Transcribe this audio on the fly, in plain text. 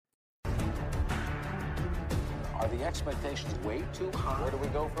Are the expectations way too high? Where do we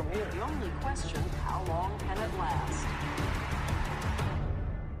go from here? The only question, how long can it last?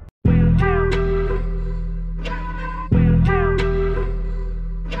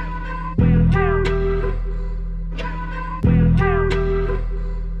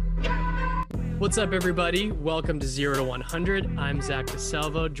 What's up, everybody? Welcome to 0 to 100. I'm Zach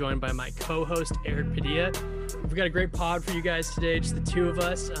DeSalvo, joined by my co-host, Eric Padilla. We've got a great pod for you guys today, just the two of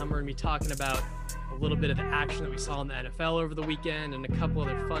us. We're going to be talking about a little bit of the action that we saw in the NFL over the weekend and a couple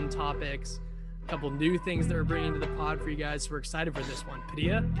other fun topics, a couple new things that we're bringing to the pod for you guys. So we're excited for this one.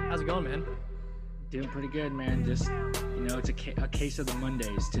 Padilla, how's it going, man? Doing pretty good, man. Just, it's a case of the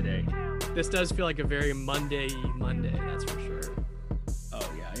Mondays today. This does feel like a very Monday, that's for sure.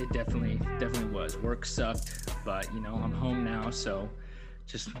 Oh yeah, it definitely was. Work sucked, but I'm home now, so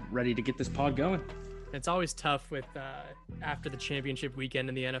just ready to get this pod going. It's always tough with after the championship weekend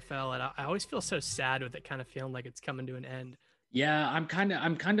in the NFL, and I always feel so sad with it kind of feeling like it's coming to an end. Yeah, I'm kind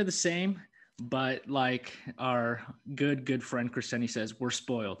of the same, but like our good friend Christeni says, we're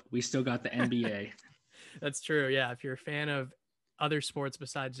spoiled. We still got the NBA. That's true. Yeah, if you're a fan of other sports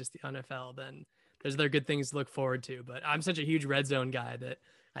besides just the NFL, then there's other good things to look forward to. But I'm such a huge red zone guy that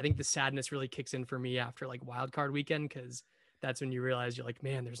I think the sadness really kicks in for me after like wild card weekend, because that's when you realize you're like,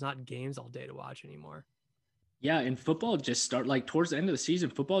 man, there's not games all day to watch anymore. Yeah, and football just towards the end of the season,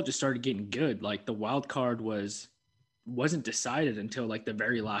 football just started getting good. Like the wild card wasn't decided until like the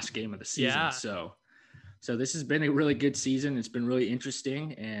very last game of the season. Yeah. So this has been a really good season. It's been really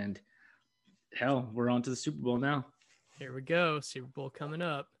interesting, and hell, we're on to the Super Bowl now. Here we go. Super Bowl coming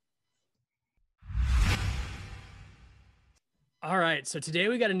up. All right, so today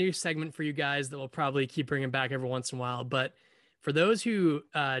we got a new segment for you guys that we'll probably keep bringing back every once in a while. But for those who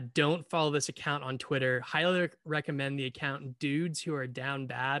don't follow this account on Twitter, highly recommend the account Dudes Who Are Down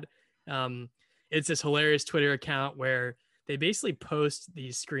Bad. It's this hilarious Twitter account where they basically post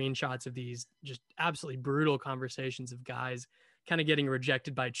these screenshots of these just absolutely brutal conversations of guys kind of getting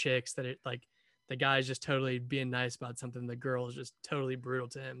rejected by chicks that like the guy's just totally being nice about something. The girl is just totally brutal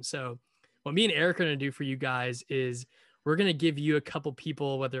to him. So what me and Eric are going to do for you guys is we're going to give you a couple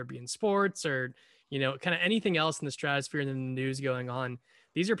people, whether it be in sports or, kind of anything else in the stratosphere and in the news going on.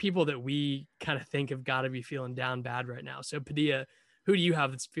 These are people that we kind of think have got to be feeling down bad right now. So Padilla, who do you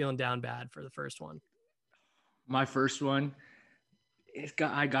have that's feeling down bad for the first one? My first one,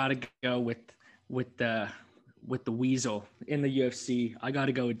 I got to go with the weasel in the UFC. I got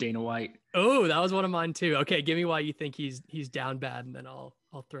to go with Dana White. Oh, that was one of mine too. Okay, give me why you think he's down bad, and then I'll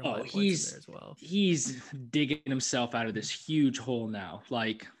throw my points in there as well. He's digging himself out of this huge hole now.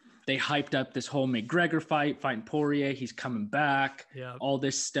 Like they hyped up this whole McGregor fighting Poirier. He's coming back. Yeah. All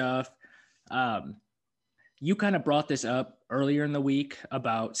this stuff. You kind of brought this up earlier in the week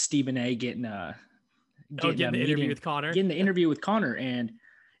about Stephen A. getting the interview with Connor. Getting the interview with Connor, and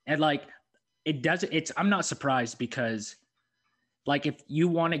like I'm not surprised because like if you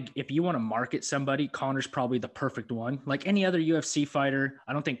want to market somebody, Connor's probably the perfect one. Like any other UFC fighter,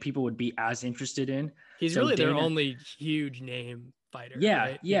 I don't think people would be as interested in. He's really their only huge name fighter. Yeah,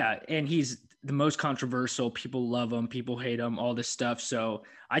 right? yeah, and he's the most controversial. People love him, people hate him, all this stuff. So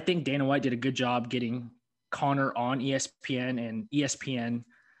I think Dana White did a good job getting Connor on ESPN, and ESPN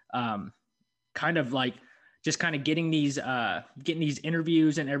kind of getting these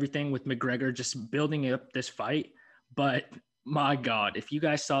interviews and everything with McGregor, just building up this fight. But my God, if you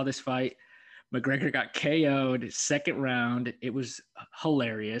guys saw this fight, McGregor got KO'd second round. It was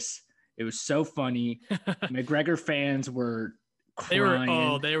hilarious. It was so funny. McGregor fans were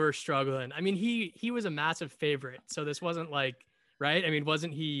crying. They were struggling. I mean, he was a massive favorite. So this wasn't like, right? I mean,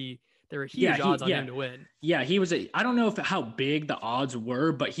 wasn't he? There were huge odds on him to win. Yeah, he was. I don't know how big the odds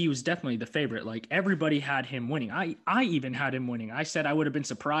were, but he was definitely the favorite. Like everybody had him winning. I even had him winning. I said I would have been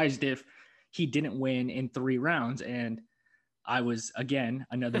surprised if he didn't win in 3 rounds, and I was, again,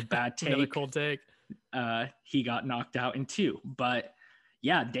 another bad take. Another cold take. He got knocked out in 2. But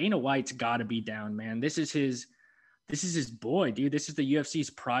yeah, Dana White's got to be down, man. This is his boy, dude. This is the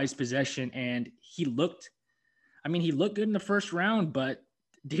UFC's prized possession, and he looked good in the first round, but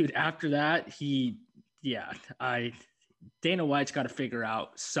dude, after that, Dana White's got to figure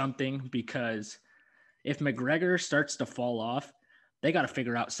out something, because if McGregor starts to fall off, they got to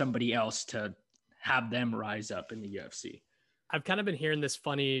figure out somebody else to have them rise up in the UFC. I've kind of been hearing this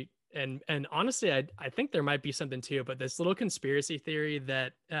funny, and honestly, I think there might be something to it, but this little conspiracy theory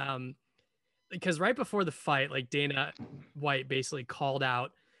that, because right before the fight, like Dana White basically called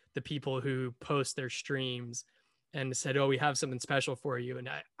out the people who post their streams and said, "Oh, we have something special for you." And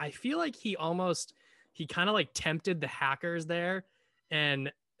I feel like he kind of like tempted the hackers there. And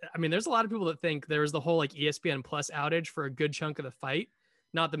I mean, there's a lot of people that think there was the whole like ESPN Plus outage for a good chunk of the fight,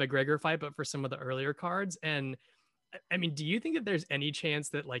 not the McGregor fight, but for some of the earlier cards. And I mean, do you think that there's any chance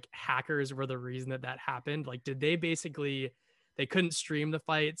that like hackers were the reason that that happened? Like, did they basically, they couldn't stream the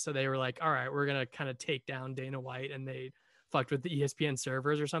fight, so they were like, all right, we're gonna kind of take down Dana White, and they fucked with the ESPN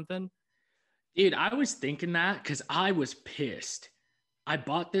servers or something? Dude, I was thinking that because I was pissed. I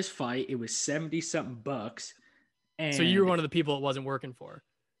bought this fight. It was 70 something bucks. And So you were one of the people it wasn't working for.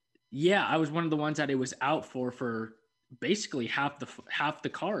 yeah, I was one of the ones that it was out for basically half the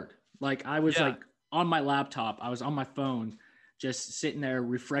card. Like I was like on my laptop, I was on my phone, just sitting there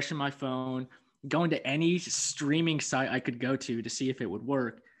refreshing my phone, going to any streaming site I could go to see if it would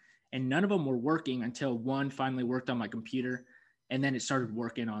work. And none of them were working until one finally worked on my computer. And then it started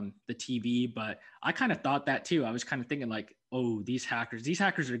working on the TV. But I kind of thought that too. I was kind of thinking like, oh, these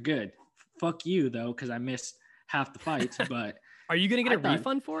hackers are good. Fuck you though, because I missed half the fights. But are you going to get a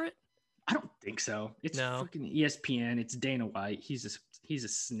refund for it? I don't think so. It's fucking ESPN. It's Dana White. He's a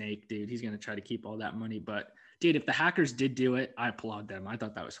snake, dude. He's going to try to keep all that money. But dude, if the hackers did do it, I applaud them. I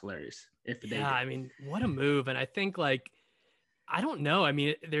thought that was hilarious. If they did. I mean, what a move. And I think like, I don't know. I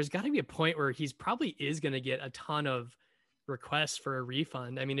mean, there's got to be a point where he's probably is going to get a ton of requests for a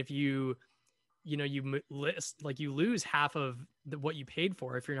refund. I mean, if you lose half of what you paid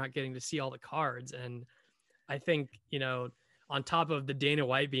for if you're not getting to see all the cards. And I think, on top of the Dana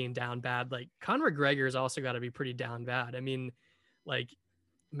White being down bad, like Conor McGregor has also got to be pretty down bad. I mean, like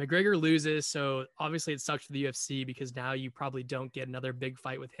McGregor loses, so obviously it sucks for the UFC because now you probably don't get another big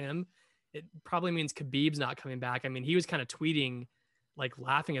fight with him. It probably means Khabib's not coming back. I mean, he was kind of tweeting, like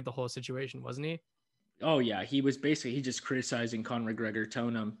laughing at the whole situation, wasn't he? Oh yeah, he was basically just criticizing Conor McGregor,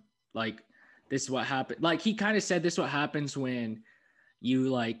 telling him like, this is what happened. Like he kind of said, this is what happens when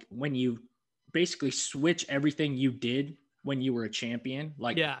you basically switch everything you did when you were a champion,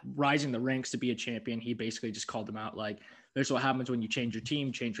 like rising the ranks to be a champion. He basically just called them out. Like, this is what happens when you change your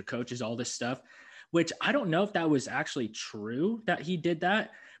team, change your coaches, all this stuff, which I don't know if that was actually true that he did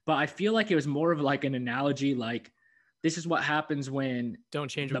that, but I feel like it was more of like an analogy. Like, this is what happens when don't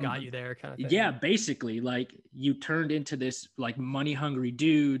change what got you there kind of thing. Yeah. Basically like you turned into this like money hungry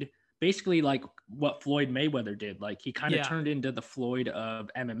dude, basically like what Floyd Mayweather did. Like he kind of turned into the Floyd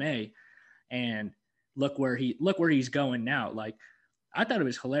of MMA, and look where he's going now. Like, I thought it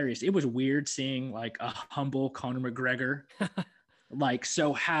was hilarious. It was weird seeing like a humble Conor McGregor, like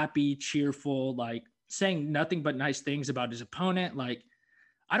so happy, cheerful, like saying nothing but nice things about his opponent. Like,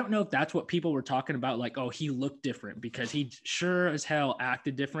 I don't know if that's what people were talking about. Like, oh, he looked different, because he sure as hell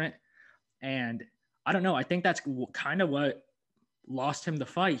acted different. And I don't know. I think that's kind of what lost him the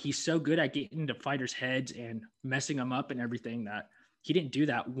fight. He's so good at getting into fighters' heads and messing them up and everything that he didn't do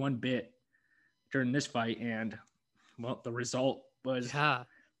that one bit during this fight. And well, the result was not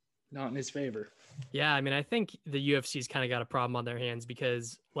in his favor. Yeah. I mean, I think the UFC's kind of got a problem on their hands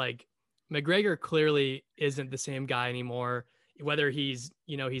because like McGregor clearly isn't the same guy anymore, whether he's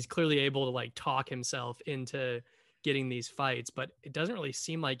clearly able to like talk himself into getting these fights, but it doesn't really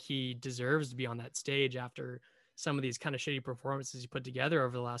seem like he deserves to be on that stage after some of these kind of shitty performances he put together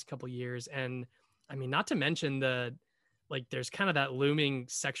over the last couple of years. And I mean, not to mention there's kind of that looming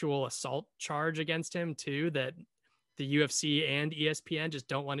sexual assault charge against him too, that the UFC and ESPN just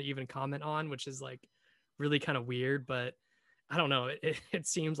don't want to even comment on, which is like really kind of weird. But I don't know. It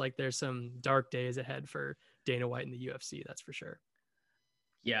seems like there's some dark days ahead for Dana White and the UFC. That's for sure.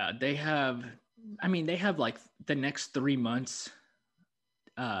 Yeah, they have like the next 3 months.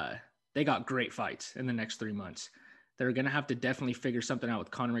 They got great fights in the next 3 months. They're going to have to definitely figure something out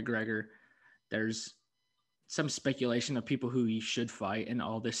with Conor McGregor. There's some speculation of people who he should fight and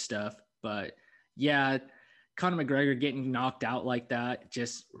all this stuff. But yeah, Conor McGregor getting knocked out like that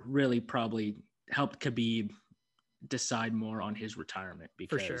just really probably helped Khabib decide more on his retirement,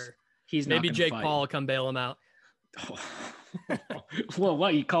 because for sure he's maybe not Jake fight. Paul will come bail him out. Well,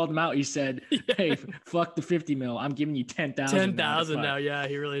 what, he called him out? He said, hey, fuck the 50 mil. I'm giving you 10,000. 10,000 now. Yeah,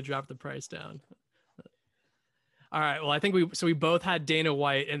 he really dropped the price down. All right. Well, I think we both had Dana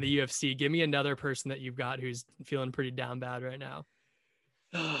White and the UFC. Give me another person that you've got who's feeling pretty down bad right now.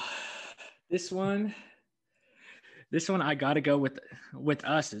 This one I got to go with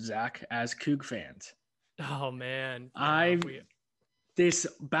us, Zach, as Coug fans. Oh man. This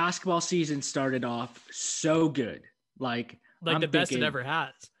basketball season started off so good. Like the best it ever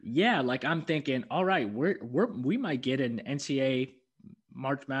has. Yeah. Like I'm thinking, all right, we might get an NCAA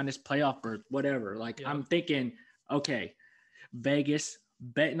March Madness playoff berth, whatever. Like I'm thinking, okay, Vegas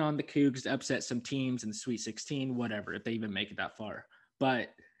betting on the Cougs to upset some teams in the Sweet 16, whatever, if they even make it that far.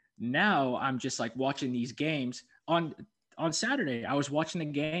 But now I'm just like watching these games on on Saturday, I was watching the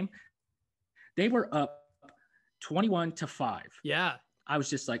game. They were up 21-5. Yeah. I was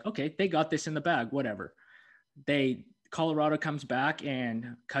just like, okay, they got this in the bag, whatever. Colorado comes back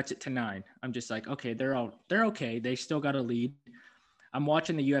and cuts it to 9. I'm just like, okay, they're okay. They still got a lead. I'm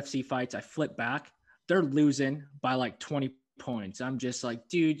watching the UFC fights. I flip back. They're losing by like 20 points. I'm just like,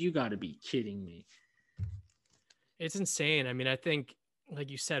 dude, you got to be kidding me. It's insane. I mean, I think, like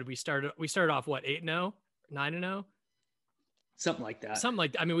you said, we started off what, 8-0, 9-0, something like that.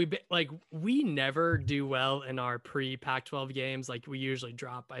 I mean, we never do well in our pre Pac-12 games. Like we usually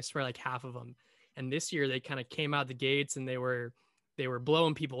drop, I swear, like half of them. And this year they kind of came out the gates and they were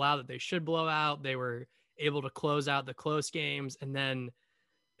blowing people out that they should blow out. They were able to close out the close games. And then,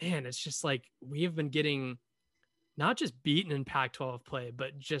 man, it's just like we have been getting not just beaten in Pac-12 play,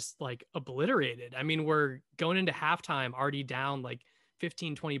 but just like obliterated. I mean, we're going into halftime already down like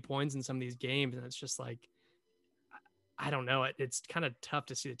 15, 20 points in some of these games. And it's just like, I don't know. It's kind of tough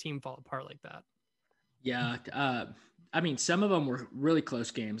to see the team fall apart like that. Yeah. I mean, some of them were really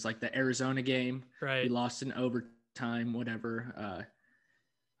close games, like the Arizona game. Right. We lost in overtime, whatever.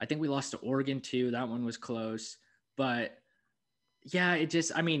 I think we lost to Oregon too. That one was close. But yeah,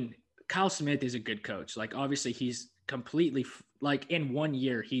 Kyle Smith is a good coach. Like, obviously he's completely like in 1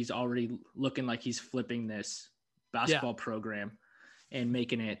 year, he's already looking like he's flipping this basketball program and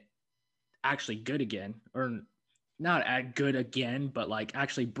making it actually good again, or not good again, but like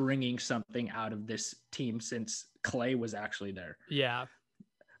actually bringing something out of this team since Clay was actually there. Yeah.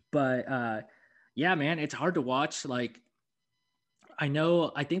 But yeah, man, it's hard to watch. Like, I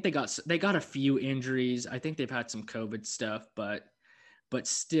think they got a few injuries. I think they've had some COVID stuff, but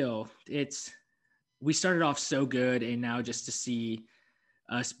still, we started off so good, and now just to see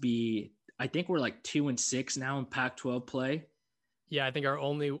us I think we're like 2-6 now in Pac-12 play. Yeah, I think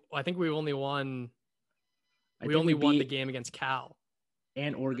we only won the game against Cal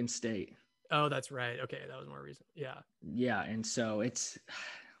and Oregon State. Oh, that's right. Okay, that was more recent. Yeah. Yeah, and so it's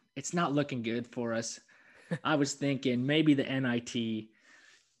not looking good for us. I was thinking maybe the NIT.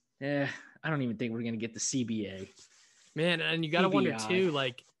 I don't even think we're gonna get the CBA. Man, and you got to wonder too,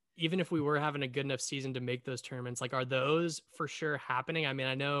 like, even if we were having a good enough season to make those tournaments, like, are those for sure happening? I mean,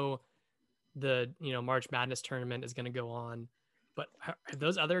 I know the March Madness tournament is going to go on, but are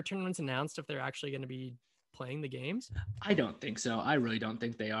those other tournaments announced if they're actually going to be playing the games? I don't think so. I really don't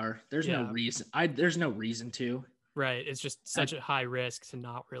think they are. There's no reason. There's no reason to. Right. It's just such a high risk to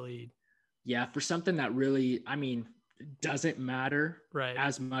not really. Yeah, for something that really, doesn't matter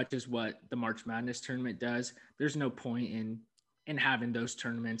as much as what the March Madness tournament does. There's no point in having those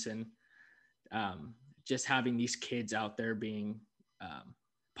tournaments and just having these kids out there being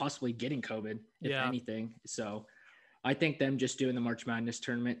possibly getting COVID, if anything. So I think them just doing the March Madness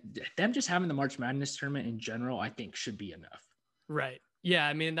tournament, them just having the March Madness tournament in general, I think should be enough. Right. Yeah.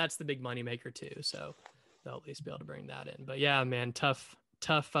 I mean, that's the big money maker too. So they'll at least be able to bring that in. But yeah, man, tough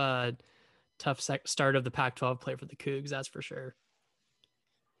start of the Pac-12 play for the Cougs. That's for sure.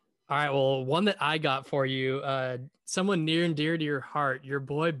 All right. Well, one that I got for you, someone near and dear to your heart, your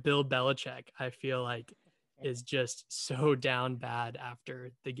boy, Bill Belichick, I feel like is just so down bad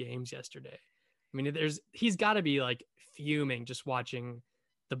after the games yesterday. I mean, he's got to be like fuming just watching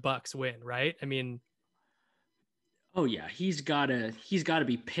the Bucs win, right? I mean, oh yeah, he's gotta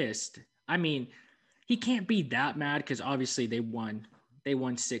be pissed. I mean, he can't be that mad because obviously they won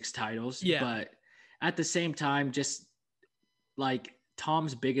 6 titles. Yeah. But at the same time, just like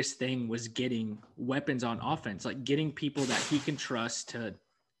Tom's biggest thing was getting weapons on offense, like getting people that he can trust to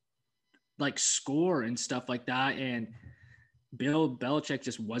like score and stuff like that. And Bill Belichick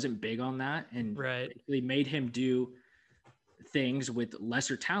just wasn't big on that, and basically made him do things with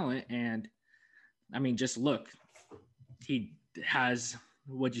lesser talent. And I mean, just look, he has,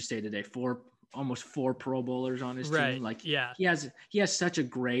 what'd you say today? Almost 4 Pro Bowlers on his team. Like, yeah, he has such a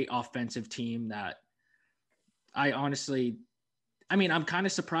great offensive team that I'm kind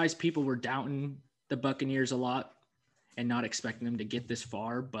of surprised people were doubting the Buccaneers a lot and not expecting them to get this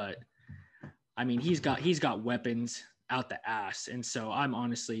far. But I mean, he's got weapons out the ass. And so I'm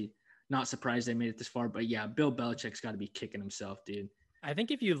honestly not surprised they made it this far. But yeah, Bill Belichick's got to be kicking himself, dude. I think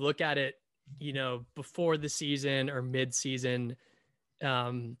if you look at it, before the season or mid-season,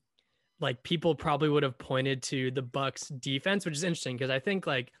 like people probably would have pointed to the Bucs defense, which is interesting because I think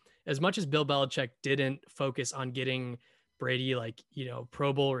like as much as Bill Belichick didn't focus on getting Brady, like,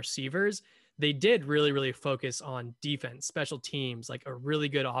 Pro Bowl receivers, they did really, really focus on defense, special teams, like a really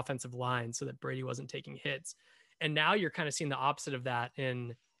good offensive line so that Brady wasn't taking hits. And now you're kind of seeing the opposite of that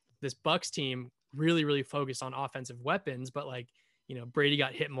in this Bucs team, really, really focused on offensive weapons. But like, Brady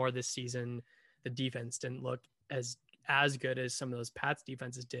got hit more this season. The defense didn't look as as good as some of those Pats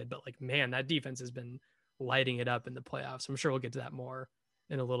defenses did, but like, man, that defense has been lighting it up in the playoffs. I'm sure we'll get to that more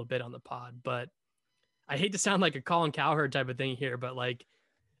in a little bit on the pod, but I hate to sound like a Colin Cowherd type of thing here, but like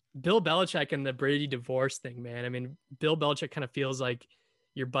Bill Belichick and the Brady divorce thing, man. I mean, Bill Belichick kind of feels like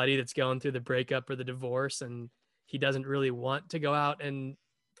your buddy that's going through the breakup or the divorce, and he doesn't really want to go out and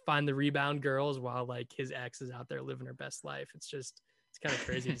find the rebound girls while like his ex is out there living her best life. It's kind of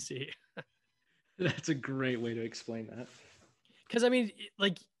crazy to see. That's a great way to explain that. Because I mean,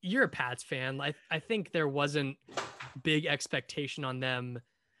 like, you're a Pats fan. I think there wasn't big expectation on them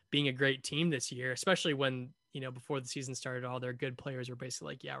being a great team this year, especially when, before the season started, all their good players were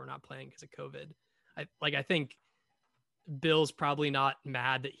basically like, yeah, we're not playing because of COVID. I think Bill's probably not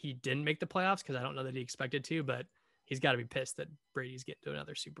mad that he didn't make the playoffs, because I don't know that he expected to, but he's got to be pissed that Brady's getting to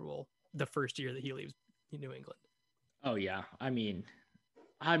another Super Bowl the first year that he leaves New England. Oh yeah. I mean,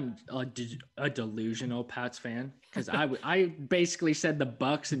 I'm a delusional Pats fan, because I basically said the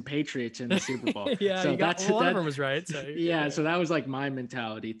Bucks and Patriots in the Super Bowl. Yeah, so one of them was right. So yeah, so that was like my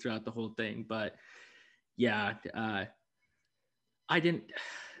mentality throughout the whole thing. But yeah, I didn't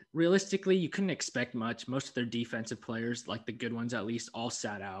realistically, you couldn't expect much. Most of their defensive players, like the good ones at least, all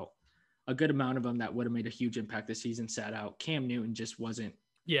sat out. A good amount of them that would have made a huge impact this season sat out. Cam Newton just wasn't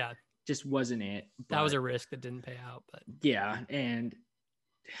it. But, that was a risk that didn't pay out. But yeah, and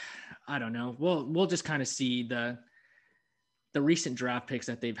I don't know. We'll just kind of see the recent draft picks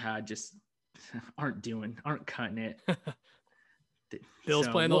that they've had just aren't cutting it. Bill's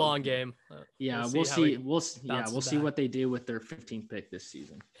playing the long game. We'll see what they do with their 15th pick this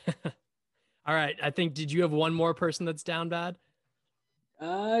season. All right. I think, did you have one more person that's down bad?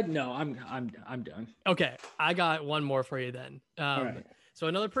 No, I'm done. Okay. I got one more for you then. All right. So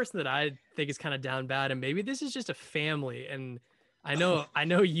another person that I think is kind of down bad, and maybe this is just a family, and I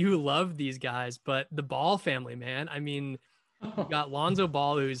know you love these guys, but the Ball family, man. I mean, you got Lonzo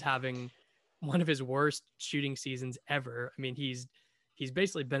Ball, who's having one of his worst shooting seasons ever. I mean, he's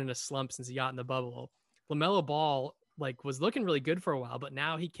basically been in a slump since he got in the bubble. LaMelo Ball was looking really good for a while, but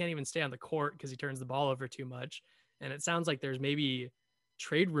now he can't even stay on the court because he turns the ball over too much. And it sounds like there's maybe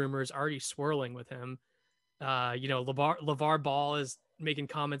trade rumors already swirling with him. LeVar Ball is making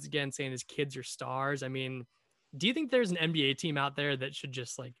comments again saying his kids are stars. I mean, do you think there's an NBA team out there that should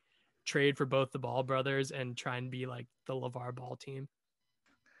just trade for both the Ball brothers and try and be like the LeVar Ball team?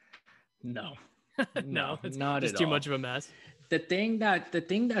 No, no, it's not just at too all. much of a mess. The thing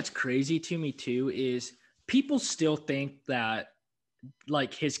that's crazy to me too is people still think that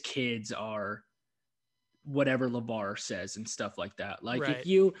his kids are whatever LeVar says and stuff like that. Right.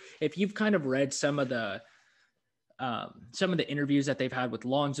 if you've kind of read some of the interviews that they've had with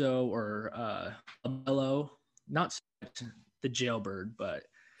Lonzo or LaMelo, not the jailbird, but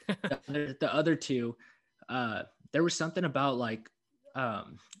the other two, there was something about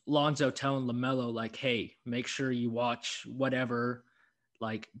Lonzo telling LaMelo, hey, make sure you watch whatever,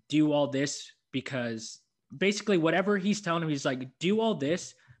 do all this, because basically whatever he's telling him, he's do all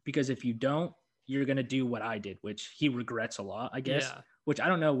this, because if you don't, you're going to do what I did, which he regrets a lot, I guess, which I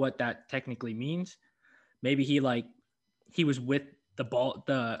don't know what that technically means. Maybe he was with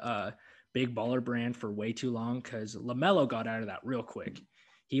the big baller brand for way too long, because LaMelo got out of that real quick.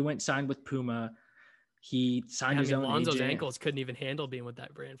 He went signed with Puma. He signed his own Lonzo's agent. ankles couldn't even handle being with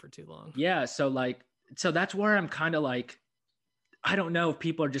that brand for too long. Yeah. So that's where I'm kind of I don't know if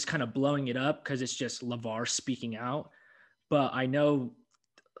people are just kind of blowing it up because it's just LeVar speaking out, but I know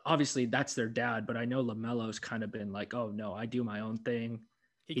obviously that's their dad, but I know LaMelo's kind of been oh no, I do my own thing.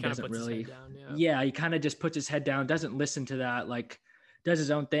 He doesn't really, his head down, yeah. He kind of just puts his head down, doesn't listen to that, does his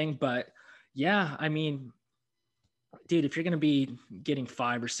own thing. But yeah, I mean, dude, if you're going to be getting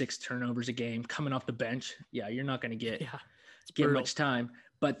 5 or 6 turnovers a game coming off the bench, you're not going to get much time.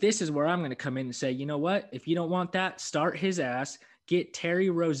 But this is where I'm going to come in and say, you know what? If you don't want that, start his ass, get Terry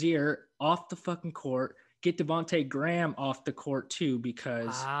Rozier off the fucking court, get Devontae Graham off the court too,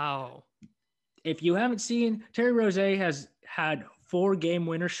 because if you haven't seen, Terry Rozier has had 4 game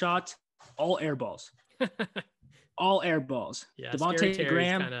winner shots, all air balls. All air balls. Yeah, Devontae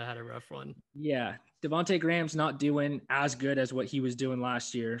Graham kind of had a rough one. Yeah, Devontae Graham's not doing as good as what he was doing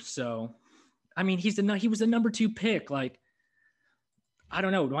last year. So, I mean, he was the number 2 pick. I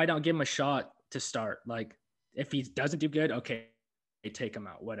don't know. Why not give him a shot to start? If he doesn't do good, okay, take him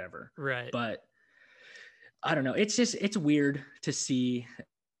out, whatever. Right. But I don't know. It's weird to see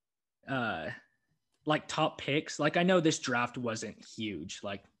top picks. I know this draft wasn't huge.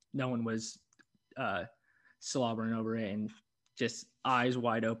 No one was slobbering over it and just eyes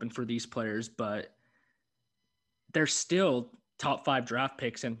wide open for these players, but they're still top 5 draft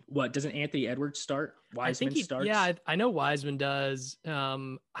picks. And what, doesn't Anthony Edwards start? Wiseman starts? Yeah, I know Wiseman does.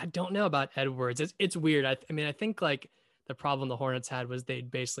 I don't know about Edwards. It's weird. I mean, I think like the problem the Hornets had was they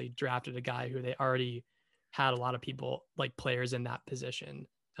basically drafted a guy who they already had a lot of people, like players in that position,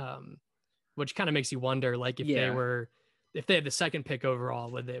 which kind of makes you wonder, like if they had the second pick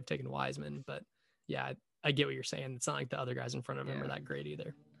overall, would they have taken Wiseman? But yeah, I get what you're saying. It's not like the other guys in front of him are that great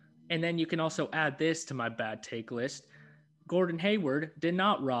either. And then you can also add this to my bad take list. Gordon Hayward did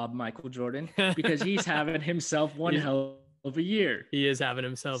not rob Michael Jordan because he's having himself one hell of a year. He is having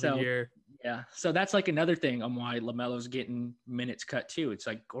himself a year. Yeah. So that's like another thing on why LaMelo's getting minutes cut too. It's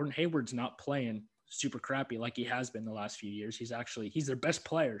like Gordon Hayward's not playing super crappy like he has been the last few years. He's their best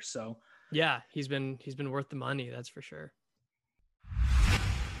player. So yeah, he's been worth the money. That's for sure.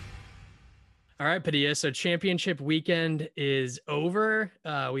 All right, Padilla. So championship weekend is over.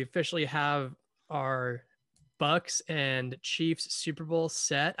 We officially have our Bucks and Chiefs Super Bowl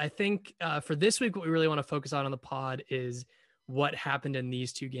set. I think for this week, what we really want to focus on the pod is what happened in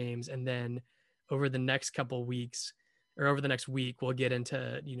these two games. And then over the next couple weeks or over the next week, we'll get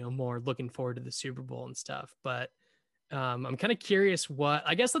into, more looking forward to the Super Bowl and stuff. But I'm kind of curious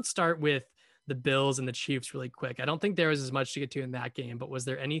I guess let's start with the Bills and the Chiefs really quick. I don't think there was as much to get to in that game, but was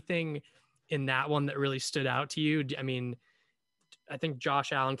there anything in that one that really stood out to you? I mean, I think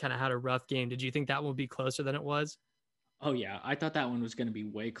Josh Allen kind of had a rough game. Did you think that would be closer than it was? Oh yeah. I thought that one was going to be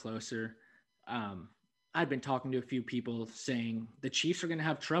way closer. I'd been talking to a few people saying the Chiefs are going to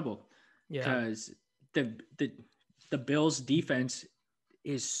have trouble because the Bills defense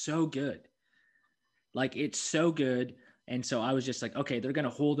is so good. Like it's so good. And so I was just like, okay, they're going to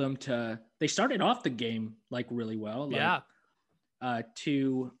hold them they started off the game like really well. Like, not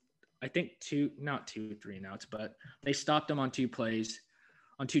 2 3 and outs, but they stopped them on 2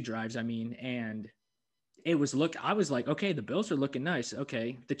 drives. And I was like, okay, the Bills are looking nice.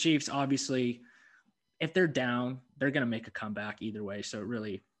 Okay. The Chiefs, obviously, if they're down, they're going to make a comeback either way. So it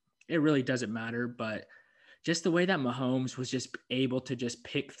really doesn't matter, but just the way that Mahomes was just able to just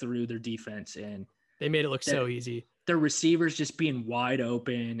pick through their defense and they made it look so easy. Their receivers just being wide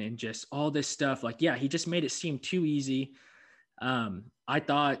open and just all this stuff. Like, yeah, he just made it seem too easy. I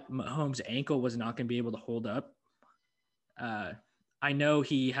thought Mahomes' ankle was not going to be able to hold up. I know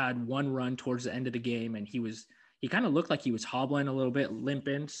he had one run towards the end of the game and he kind of looked like he was hobbling a little bit,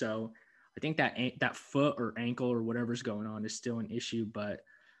 limping. So I think that foot or ankle or whatever's going on is still an issue. But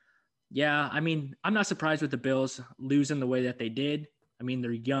yeah, I'm not surprised with the Bills losing the way that they did.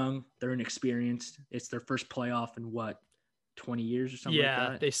 They're young, they're inexperienced. It's their first playoff in 20 years or something like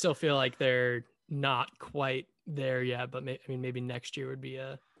that. Yeah, they still feel like they're not quite there yet, but maybe next year would be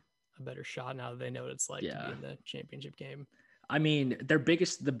a better shot now that they know what it's like to be in the championship game.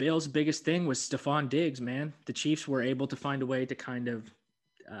 The Bills' biggest thing was Stephon Diggs, man. The Chiefs were able to find a way to kind of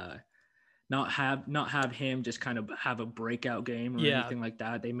not have him just kind of have a breakout game or anything like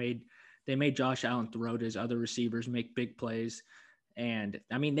that. They made Josh Allen throw to his other receivers, make big plays. And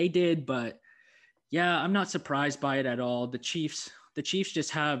they did, but yeah, I'm not surprised by it at all. The Chiefs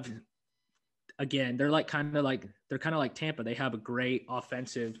just have, again, they're kind of like Tampa. They have a great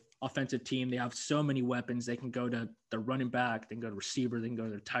offensive team. They have so many weapons. They can go to the running back, they can go to receiver, they can go to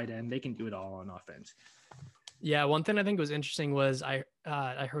their tight end. They can do it all on offense. Yeah. One thing I think was interesting was I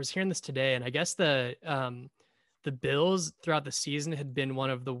was hearing this today, and I guess the Bills throughout the season had been one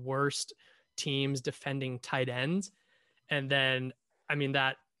of the worst teams defending tight ends. And then,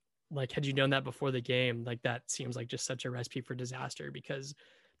 that, like, had you known that before the game, like that seems like just such a recipe for disaster because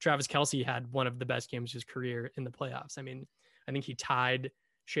Travis Kelce had one of the best games of his career in the playoffs. I think he tied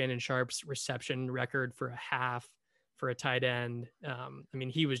Shannon Sharp's reception record for a half for a tight end.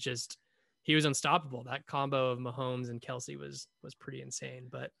 He was unstoppable. That combo of Mahomes and Kelce was pretty insane,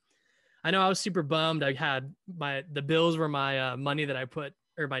 but I know I was super bummed. I had the Bills were my money that I put,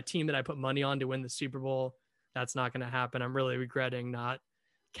 or my team that I put money on to win the Super Bowl. That's not going to happen. I'm really regretting not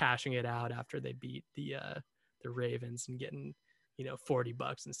cashing it out after they beat the Ravens and getting,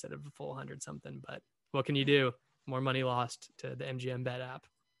 $40 instead of a full 100 something. But what can you do? More money lost to the MGM bet app.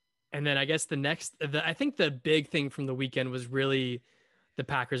 And then I guess I think the big thing from the weekend was really the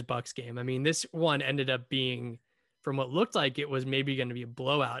Packers Bucks game. This one ended up being, from what looked like it was maybe going to be a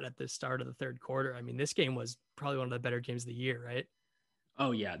blowout at the start of the third quarter. This game was probably one of the better games of the year, right?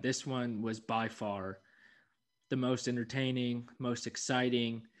 Oh yeah. This one was by far the most entertaining, most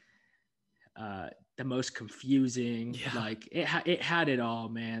exciting, the most confusing. Yeah. Like it had it all,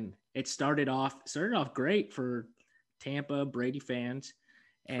 man. It started off great for Tampa Brady fans.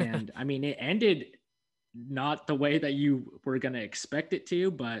 And it ended not the way that you were going to expect it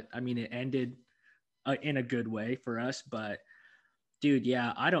to, but it ended in a good way for us. But Dude,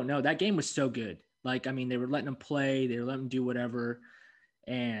 yeah, I don't know. That game was so good. Like, I mean, they were letting them play, they were letting them do whatever.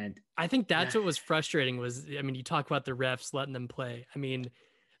 And I think that's what was frustrating was, I mean, you talk about the refs letting them play. I mean,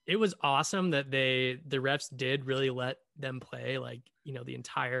 it was awesome that the refs did really let them play, like, you know, the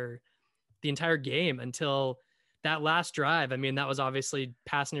entire game until that last drive. I mean, that was obviously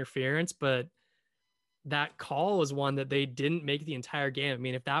pass interference, but that call was one that they didn't make the entire game. I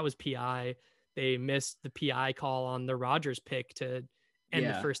mean, if that was PI, they missed the PI call on the Rodgers pick to end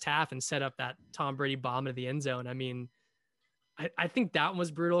the first half and set up that Tom Brady bomb into the end zone. I mean, I think that was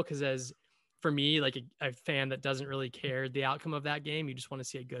brutal because as for me, like a fan that doesn't really care the outcome of that game, you just want to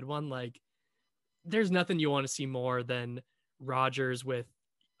see a good one. Like there's nothing you want to see more than Rodgers with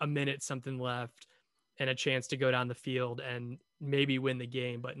a minute something left and a chance to go down the field and maybe win the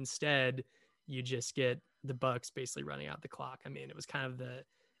game. But instead you just get the Bucs basically running out the clock. I mean, it was kind of the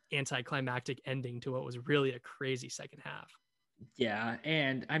anticlimactic ending to what was really a crazy second half. Yeah,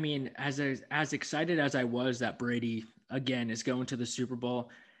 and I mean, as excited as I was that Brady again is going to the Super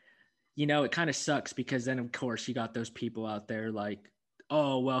Bowl, you know, it kind of sucks because then of course you got those people out there like,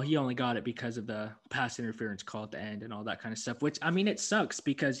 oh well, he only got it because of the pass interference call at the end and all that kind of stuff. Which I mean, it sucks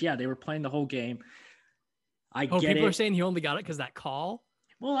because yeah, they were playing the whole game. People are saying he only got it because that call.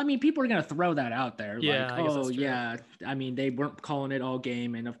 Well, I mean, people are going to throw that out there. Yeah, like, I guess oh, that's true. yeah. I mean, they weren't calling it all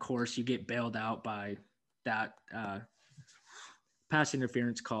game. And, of course, you get bailed out by that pass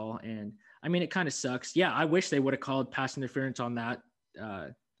interference call. And, I mean, it kind of sucks. Yeah, I wish they would have called pass interference on that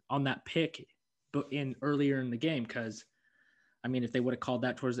pick earlier in the game because, I mean, if they would have called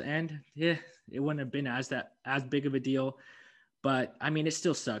that towards the end, yeah, it wouldn't have been as big of a deal. But, I mean, it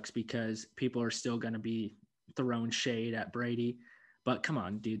still sucks because people are still going to be throwing shade at Brady. But come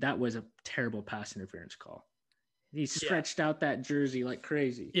on, dude, that was a terrible pass interference call. He stretched out that jersey like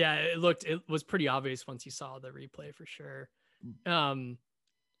crazy. Yeah, it was pretty obvious once you saw the replay for sure.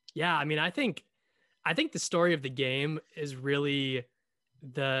 Yeah, I mean, I think the story of the game is really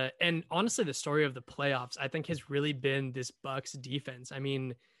and honestly, the story of the playoffs, I think has really been this Bucs defense. I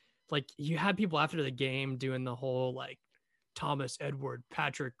mean, like you had people after the game doing the whole like Thomas, Edward,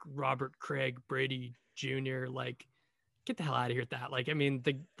 Patrick, Robert, Craig, Brady Jr., like, get the hell out of here with that. Like, I mean,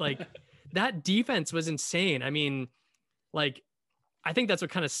 that defense was insane. I mean, like, I think that's what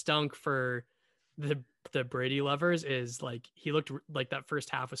kind of stunk for the Brady lovers is like, he looked like that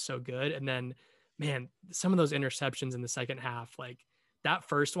first half was so good. And then, man, some of those interceptions in the second half, like that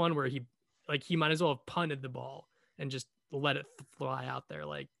first one where he might as well have punted the ball and just let it fly out there.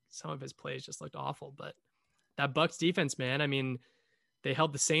 Like some of his plays just looked awful, but that Bucs defense, man, I mean, they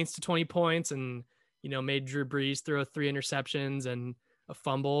held the Saints to 20 points and, you know, made Drew Brees throw 3 interceptions and a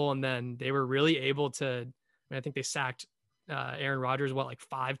fumble. And then they were really able to, I think they sacked Aaron Rodgers, like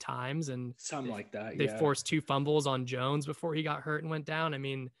 5 times and something like that. They forced 2 fumbles on Jones before he got hurt and went down. I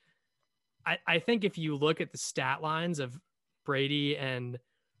mean, I think if you look at the stat lines of Brady and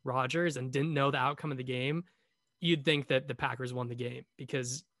Rodgers and didn't know the outcome of the game, you'd think that the Packers won the game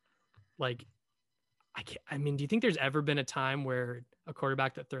because like, I mean, do you think there's ever been a time where a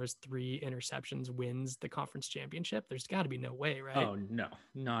quarterback that throws 3 interceptions wins the conference championship? There's got to be no way, right? Oh, no,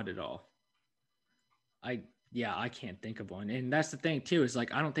 not at all. I can't think of one. And that's the thing too, is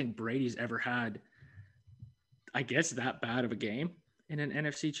like, I don't think Brady's ever had, I guess, that bad of a game in an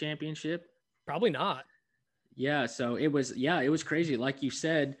NFC championship. Probably not. Yeah. So it was crazy. Like you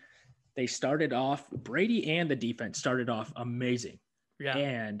said, they started off, Brady and the defense started off amazing. Yeah.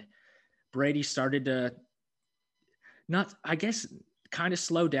 And Brady started to not, I guess, kind of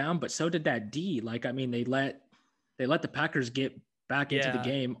slow down, but so did that D. Like, I mean, they let the Packers get back into the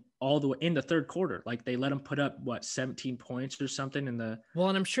game all the way in the third quarter. Like they let them put up 17 points or something in the. Well,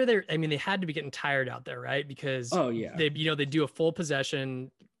 and I'm sure they had to be getting tired out there, right? Because they do a full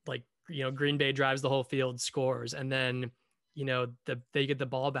possession, like, you know, Green Bay drives the whole field, scores, and then, you know, they get the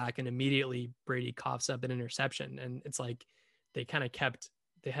ball back and immediately Brady coughs up an interception. And it's like, they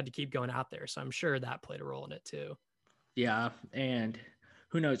had to keep going out there. So I'm sure that played a role in it too. Yeah. And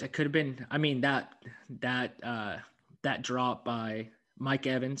who knows? It could have been, I mean, that drop by Mike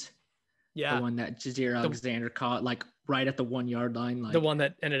Evans. Yeah. The one that Jazeer Alexander caught like right at the 1 yard line. Like the one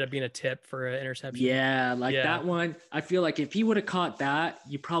that ended up being a tip for an interception. Yeah. That one, I feel like if he would have caught that,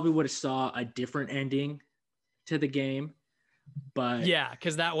 you probably would have saw a different ending to the game. But yeah,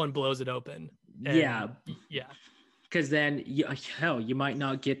 because that one blows it open. Yeah. Because then, you might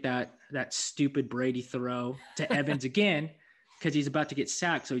not get that stupid Brady throw to Evans again because he's about to get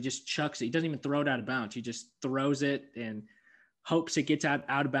sacked. So he just chucks it. He doesn't even throw it out of bounds. He just throws it and hopes it gets out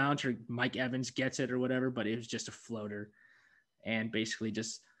of bounds or Mike Evans gets it or whatever. But it was just a floater and basically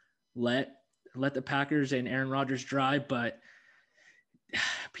just let the Packers and Aaron Rodgers drive. But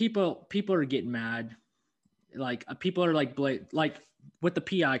people are getting mad. Like people are like with the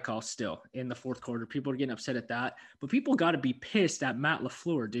PI call still in the fourth quarter. People are getting upset at that, but people got to be pissed at Matt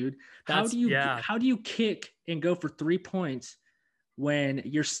LaFleur, dude. How do you kick and go for 3 points when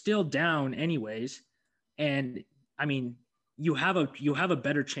you're still down anyways? And I mean, you have a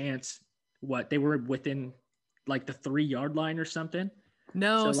better chance. What, they were within like the 3-yard line or something.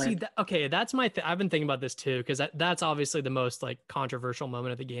 No, So, see, okay, that's my. I've been thinking about this too, because that's obviously the most like controversial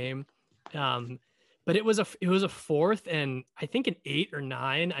moment of the game. But it was a fourth and I think an 8 or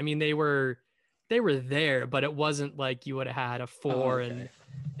 9. I mean, they were there, but it wasn't like you would have had a 4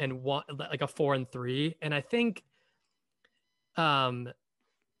 and 1, like a 4 and 3. And I think, but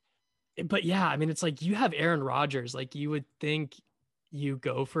yeah, I mean, it's like you have Aaron Rodgers, like you would think you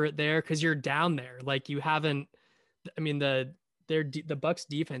go for it there because you're down there. Like you haven't. I mean, the Bucs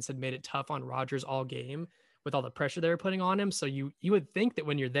defense had made it tough on Rodgers all game with all the pressure they were putting on him. So you would think that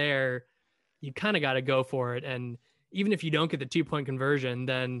when you're there, you kind of got to go for it. And even if you don't get the 2-point conversion,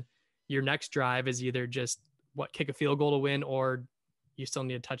 then your next drive is either just kick a field goal to win, or you still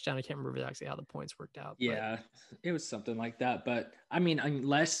need a touchdown. I can't remember exactly how the points worked out. Yeah, it was something like that. But I mean,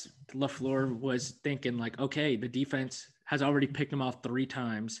 unless LaFleur was thinking like, okay, the defense has already picked him off 3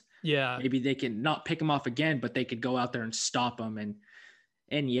 times. Yeah. Maybe they can not pick him off again, but they could go out there and stop him.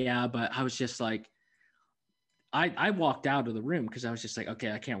 And yeah, but I was just like, I walked out of the room because I was just like,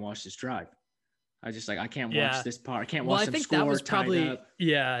 okay, I can't watch this drive. I was just like, I can't watch this part. I can't watch them score, that was probably, up.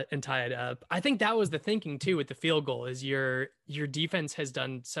 and tie it up. I think that was the thinking too with the field goal is your defense has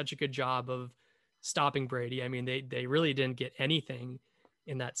done such a good job of stopping Brady. I mean, they really didn't get anything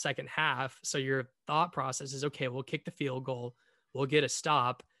in that second half. So your thought process is, okay, we'll kick the field goal. We'll get a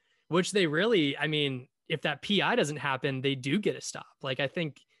stop, which they really, I mean, if that PI doesn't happen, they do get a stop. Like, I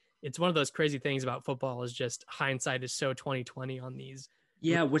think it's one of those crazy things about football is just hindsight is so 2020 on these.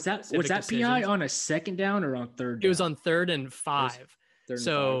 Yeah. Was that decisions. PI on a second down or on third down? It was on 3rd and 5. Third and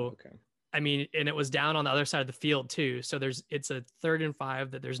 5. Okay. I mean, and it was down on the other side of the field too. So it's a 3rd and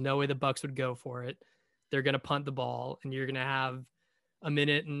 5 that there's no way the Bucs would go for it. They're going to punt the ball and you're going to have a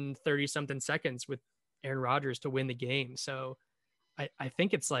minute and 30 something seconds with Aaron Rodgers to win the game. So I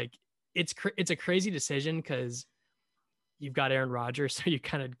think it's like, it's a crazy decision because you've got Aaron Rodgers, so you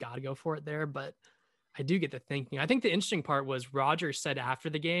kind of got to go for it there. But I do get the thinking. I think the interesting part was Rodgers said after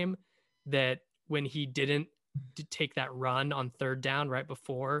the game that when he didn't take that run on 3rd down right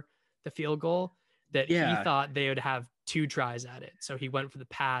before the field goal, that he thought they would have 2 tries at it. So he went for the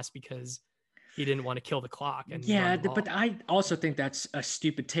pass because he didn't want to kill the clock. And but I also think that's a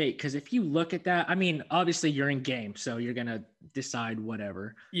stupid take because if you look at that, I mean, obviously you're in game, so you're going to decide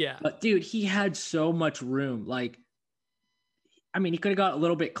whatever. Yeah. But dude, he had so much room. Like, I mean, he could have got a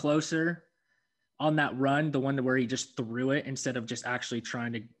little bit closer on that run, the one where he just threw it instead of just actually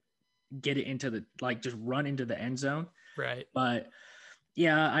trying to get it into the, like, just run into the end zone. Right. But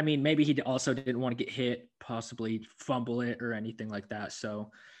yeah, I mean, maybe he also didn't want to get hit, possibly fumble it or anything like that.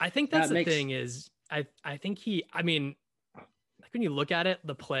 So I think that's the thing is I think I mean, like when you look at it,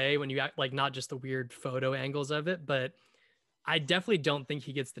 the play, when you act like not just the weird photo angles of it, but I definitely don't think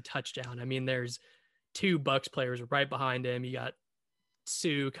he gets the touchdown. I mean, there's 2 Bucs players right behind him. You got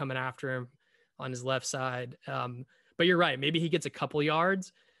Sue coming after him on his left side. But you're right. Maybe he gets a couple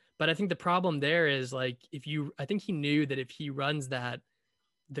yards, but I think the problem there is like, I think he knew that if he runs that,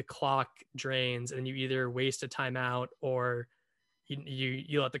 the clock drains and you either waste a timeout or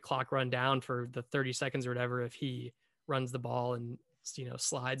you let the clock run down for the 30 seconds or whatever, if he runs the ball and,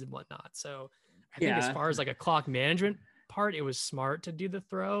 slides and whatnot. So I think as far as like a clock management part, it was smart to do the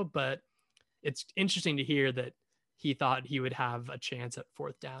throw, but it's interesting to hear that he thought he would have a chance at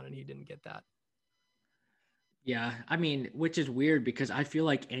 4th down and he didn't get that. Yeah. I mean, which is weird because I feel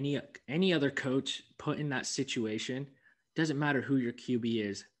like any other coach put in that situation, doesn't matter who your QB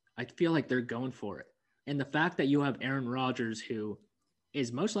is. I feel like they're going for it. And the fact that you have Aaron Rodgers, who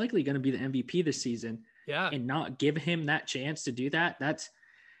is most likely going to be the MVP this season, and not give him that chance to do that,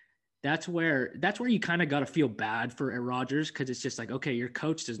 that's where you kind of got to feel bad for Aaron Rodgers because it's just like, okay, your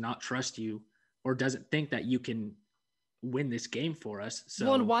coach does not trust you or doesn't think that you can win this game for us. So,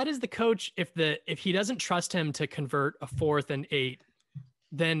 well, and why does the coach, if he doesn't trust him to convert a 4th and 8,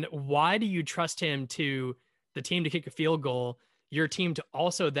 then why do you trust him to the team to kick a field goal, your team to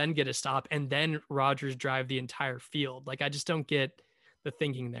also then get a stop, and then Rodgers drive the entire field? Like, I just don't get the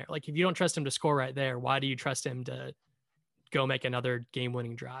thinking there. Like, if you don't trust him to score right there, why do you trust him to go make another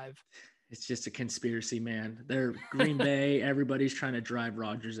game-winning drive? It's just a conspiracy, man. They're Green Bay. Everybody's trying to drive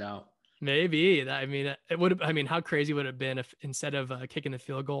Rodgers out. Maybe. I mean, it would have, I mean, how crazy would it have been if instead of kicking the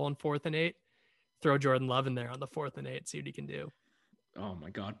field goal on 4th and 8, throw Jordan Love in there on the 4th and 8, see what he can do. Oh my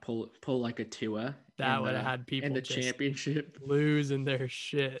God, pull like a Tua That would have had people in the just championship. losing their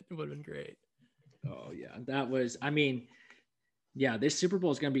shit. It would have been great. Oh yeah, that was. I mean, yeah, this Super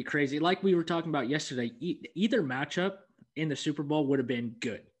Bowl is going to be crazy. Like we were talking about yesterday, either matchup in the Super Bowl would have been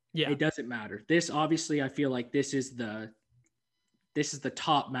good. Yeah. It doesn't matter. This obviously, I feel like this is the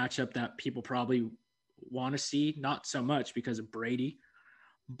top matchup that people probably want to see. Not so much because of Brady,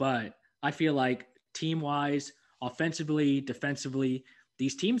 but I feel like team wise, offensively, defensively,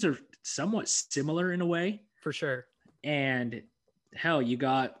 these teams are somewhat similar in a way. For sure. And hell, you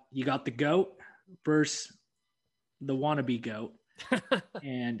got the GOAT versus the wannabe GOAT.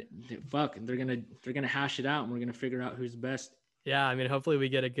 And they're gonna hash it out, and we're gonna figure out who's best. Yeah, I mean, hopefully we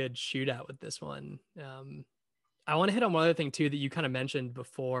get a good shootout with this one. I want to hit on one other thing too that you kind of mentioned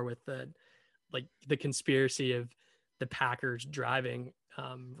before with the conspiracy of the Packers driving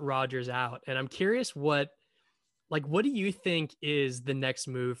Rodgers out, and I'm curious what do you think is the next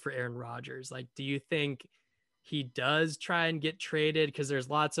move for Aaron Rodgers? Like, do you think he does try and get traded? Because there's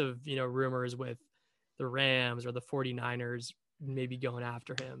lots of rumors with the Rams or the 49ers maybe going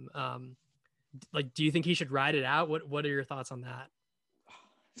after him. Do you think he should ride it out? What are your thoughts on that?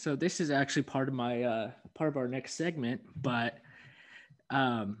 So this is actually part of our next segment, but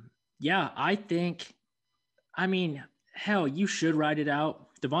yeah, I mean, hell, you should ride it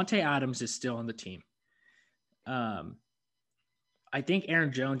out. Devontae Adams is still on the team. I think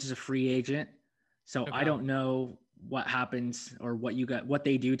Aaron Jones is a free agent, so Okay. I don't know what happens or what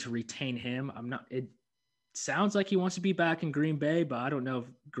they do to retain him. It sounds like he wants to be back in Green Bay, but I don't know if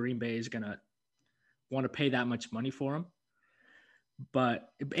Green Bay is going to want to pay that much money for him.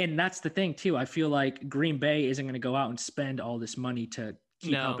 And that's the thing too. I feel like Green Bay isn't going to go out and spend all this money to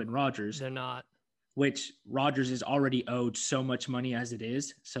keep helping Rodgers. They're not. Which Rodgers is already owed so much money as it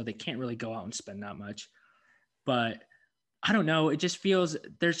is, so they can't really go out and spend that much. But I don't know. It just feels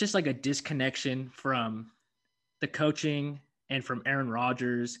there's just like a disconnection from the coaching and from Aaron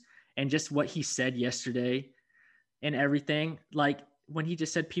Rodgers and just what he said yesterday and everything. Like when he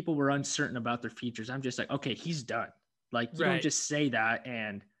just said people were uncertain about their futures, I'm just like, okay, he's done. Like you don't just say that,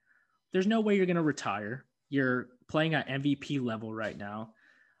 and there's no way you're going to retire. You're playing at MVP level right now.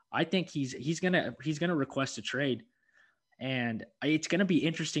 I think he's gonna request a trade, and it's gonna be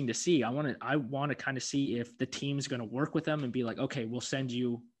interesting to see. I want to kind of see if the team's gonna work with them and be like, okay, we'll send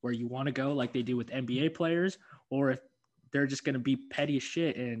you where you want to go, like they do with NBA players, or if they're just gonna be petty as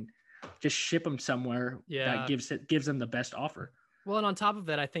shit and just ship them somewhere that gives them the best offer. Well, and on top of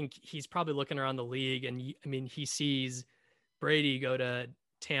that, I think he's probably looking around the league, and I mean, he sees Brady go to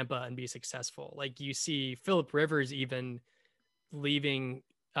Tampa and be successful. Like you see Phillip Rivers even leaving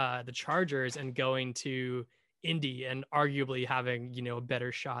the Chargers and going to Indy and arguably having, a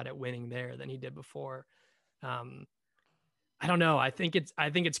better shot at winning there than he did before. I don't know. I think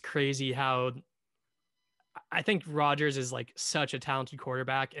it's crazy how I think Rodgers is like such a talented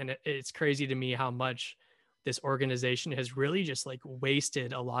quarterback, and it's crazy to me how much this organization has really just like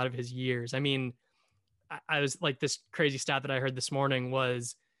wasted a lot of his years. I mean, I was like, this crazy stat that I heard this morning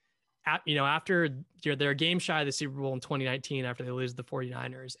was after their game shy of the Super Bowl in 2019, after they lose the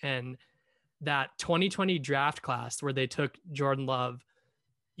 49ers, and that 2020 draft class where they took Jordan Love.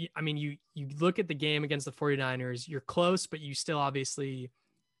 I mean, you look at the game against the 49ers, you're close, but you still obviously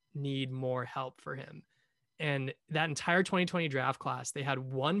need more help for him. And that entire 2020 draft class, they had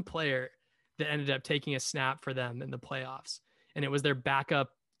one player that ended up taking a snap for them in the playoffs. And it was their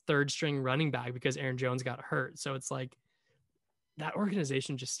backup third string running back because Aaron Jones got hurt. So it's like that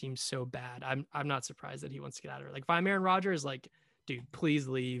organization just seems so bad. I'm not surprised that he wants to get out of it. Like if I'm Aaron Rodgers, like, dude, please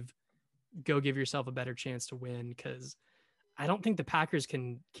leave, go give yourself a better chance to win. Cause I don't think the Packers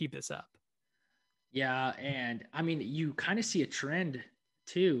can keep this up. Yeah. And I mean, you kind of see a trend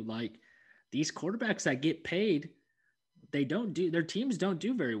too. Like these quarterbacks that get paid, their teams don't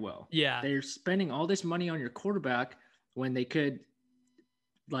do very well. Yeah. They're spending all this money on your quarterback when they could,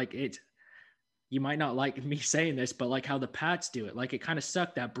 like, you might not like me saying this, but like how the Pats do it. Like it kind of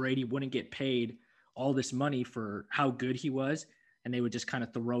sucked that Brady wouldn't get paid all this money for how good he was. And they would just kind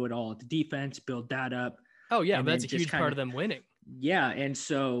of throw it all at the defense, build that up. Oh yeah. But that's a huge part of them winning. Yeah. And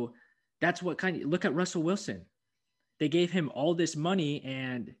so that's what look at Russell Wilson. They gave him all this money,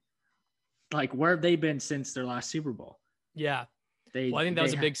 and like, where have they been since their last Super Bowl? Yeah. I think that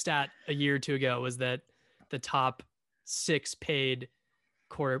was a big stat a year or two ago, was that the top 6 paid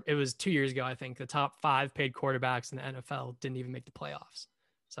it was 2 years ago, I think the top 5 paid quarterbacks in the NFL didn't even make the playoffs.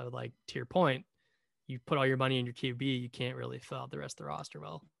 So like, to your point, you put all your money in your QB, you can't really fill out the rest of the roster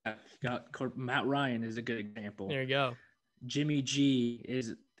well. Got Matt Ryan is a good example. There you go. Jimmy G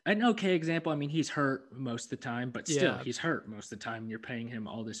an okay example. I mean, he's hurt most of the time, but still, Yeah. he's hurt most of the time. You're paying him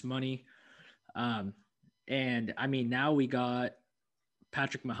all this money. And I mean, now we got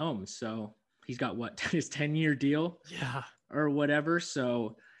Patrick Mahomes. So he's got what, his 10-year deal Yeah. or whatever.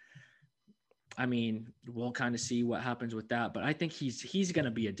 So, I mean, we'll kind of see what happens with that. But I think he's going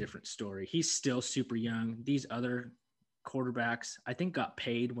to be a different story. He's still super young. These other quarterbacks, I think, got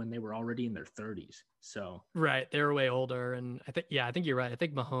paid when they were already in their 30s. So Right. They were way older. And I think you're right. I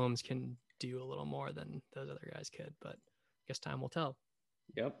think Mahomes can do a little more than those other guys could, but I guess time will tell.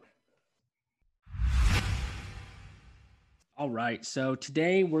 Yep. All right. So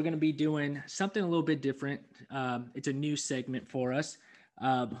today we're going to be doing something a little bit different. It's a new segment for us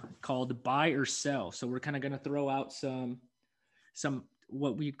called Buy or Sell. So we're kind of going to throw out some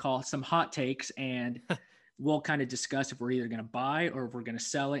what we call some hot takes, and we'll kind of discuss if we're either going to buy or if we're going to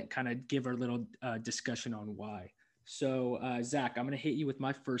sell it, and kind of give our little discussion on why. So Zach, I'm going to hit you with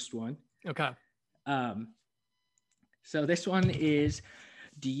my first one. Okay. So this one is,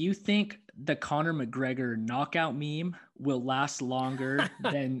 do you think the Conor McGregor knockout meme will last longer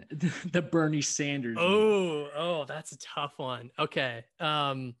than the Bernie Sanders meme? Oh, that's a tough one. Okay.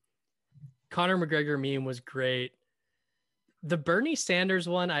 Conor McGregor meme was great. The Bernie Sanders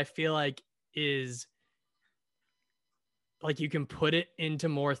one, I feel like, is like you can put it into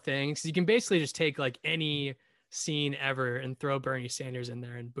more things. You can basically just take like any scene ever and throw Bernie Sanders in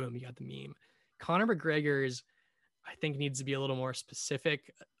there and boom, you got the meme. Conor McGregor's, I think, needs to be a little more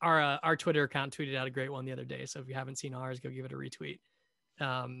specific. Our Twitter account tweeted out a great one the other day. So if you haven't seen ours, go give it a retweet.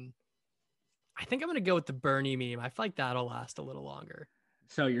 I think I'm going to go with the Bernie meme. I feel like that'll last a little longer.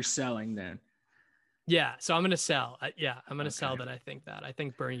 So you're selling then? Yeah. So I'm going to sell. I'm going to sell that. I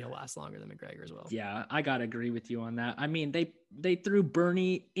think Bernie will last longer than McGregor as well. Yeah, I got to agree with you on that. I mean, they threw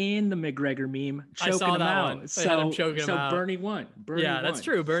Bernie in the McGregor meme, choking him out. One. So out. Bernie won. Bernie won. That's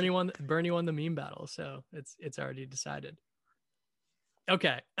true. Bernie won the meme battle. So it's already decided.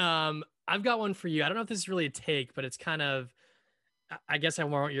 Okay. I've got one for you. I don't know if this is really a take, but it's kind of, I guess I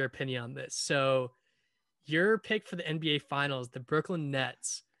want your opinion on this. So your pick for the NBA Finals, the Brooklyn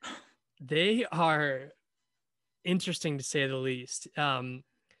Nets, they are interesting to say the least.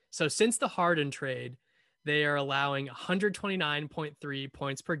 So since the Harden trade, they are allowing 129.3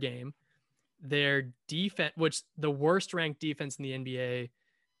 points per game. Their defense, which the worst ranked defense in the NBA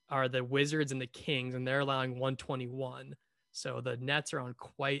are the Wizards and the Kings, and they're allowing 121. So the Nets are on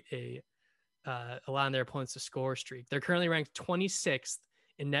quite a allowing their opponents to score streak. They're currently ranked 26th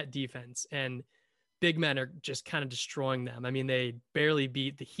in net defense, and big men are just kind of destroying them. I mean, they barely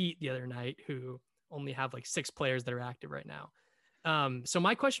beat the Heat the other night, who only have like 6 players that are active right now. So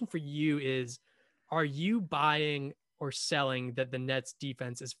my question for you is, are you buying or selling that the Nets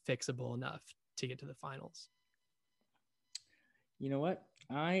defense is fixable enough to get to the finals? You know what?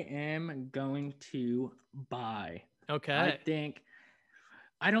 I am going to buy. Okay.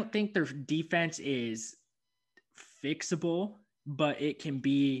 I don't think their defense is fixable, but it can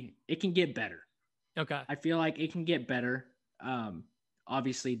get better. Okay. I feel like it can get better.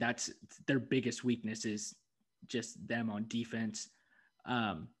 Obviously that's their biggest weakness, is just them on defense.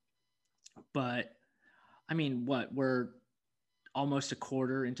 But I mean, we're almost a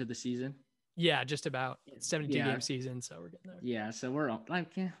quarter into the season. Yeah, just about 72 game season. So we're getting there. Yeah. So we're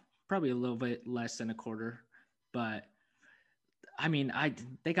like probably a little bit less than a quarter, but I mean,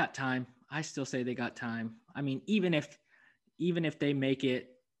 they got time. I still say they got time. I mean, even if they make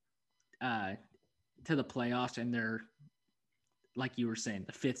it to the playoffs and they're, like you were saying,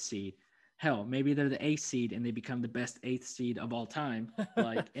 the 5th seed, hell, maybe they're the 8th seed and they become the best 8th seed of all time,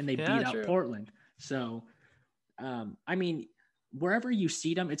 and they beat out Portland. So, I mean, wherever you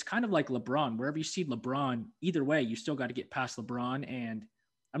seed them, it's kind of like LeBron. Wherever you seed LeBron, either way, you still got to get past LeBron. And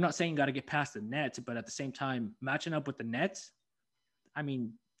I'm not saying you got to get past the Nets, but at the same time, matching up with the Nets, I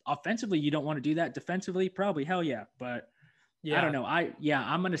mean, offensively, you don't want to do that. Defensively, probably, hell yeah. But yeah, I don't know.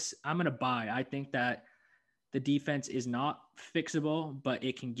 I'm gonna buy. I think that the defense is not fixable, but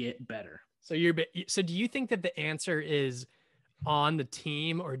it can get better. So do you think that the answer is on the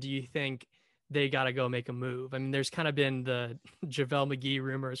team, or do you think they got to go make a move? I mean, there's kind of been the JaVale McGee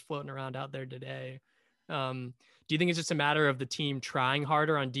rumors floating around out there today. Do you think it's just a matter of the team trying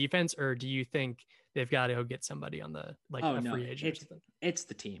harder on defense, or do you think they've got to go get somebody on the free agent? It's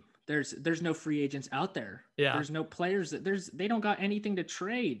the team. There's no free agents out there. Yeah. There's no players they don't got anything to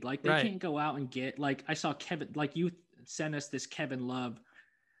trade. Like they can't go out and get, like I saw Kevin, like you sent us this Kevin Love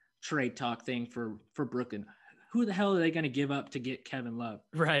trade talk thing for Brooklyn. Who the hell are they going to give up to get Kevin Love?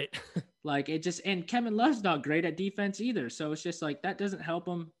 Right. Like it just, and Kevin Love's not great at defense either. So it's just like, that doesn't help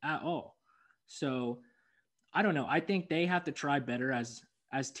them at all. So I don't know. I think they have to try better as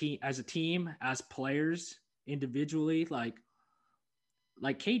as a team, as players, individually, like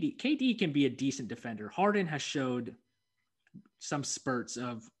KD can be a decent defender. Harden has showed some spurts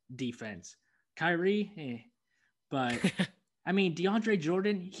of defense. Kyrie, but I mean, DeAndre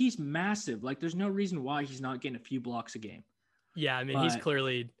Jordan, he's massive. Like, there's no reason why he's not getting a few blocks a game. Yeah, I mean, But, he's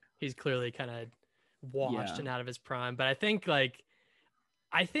clearly kind of washed Yeah. and out of his prime. But I think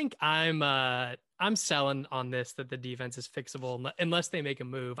I'm selling on this that the defense is fixable unless they make a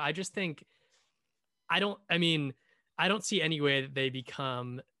move. I just think I don't see any way that they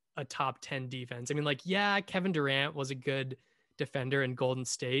become a top 10 defense. I mean, like, yeah, Kevin Durant was a good defender in Golden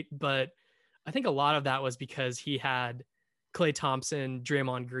State, but I think a lot of that was because he had Klay Thompson,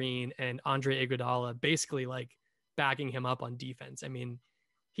 Draymond Green, and Andre Iguodala basically like backing him up on defense. I mean,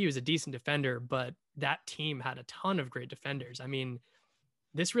 he was a decent defender, but that team had a ton of great defenders. I mean,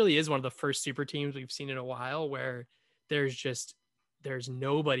 this really is one of the first super teams we've seen in a while where there's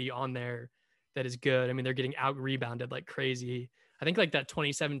nobody on there that is good. I mean, they're getting out rebounded like crazy. I think like that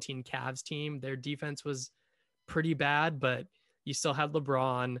 2017 Cavs team, their defense was pretty bad, but you still had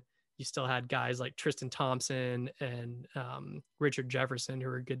LeBron. You still had guys like Tristan Thompson and Richard Jefferson who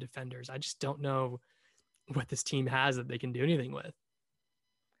are good defenders. I just don't know what this team has that they can do anything with.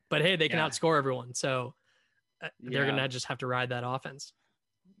 But hey, they can outscore everyone. So they're going to just have to ride that offense.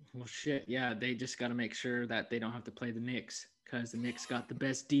 Well, shit. Yeah, they just got to make sure that they don't have to play the Knicks because the Knicks got the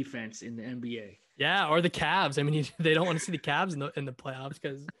best defense in the NBA. Yeah, or the Cavs. I mean, they don't want to see the Cavs in the playoffs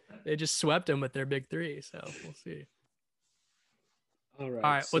because they just swept them with their big three. So we'll see. All right.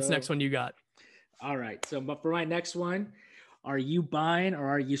 All right. What's the next one you got? All right. So, but for my next one, are you buying or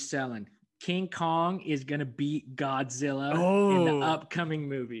are you selling? King Kong is going to beat Godzilla in the upcoming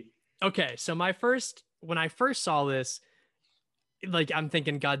movie. Okay. So when I first saw this, like, I'm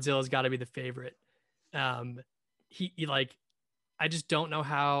thinking Godzilla's got to be the favorite. He like, I just don't know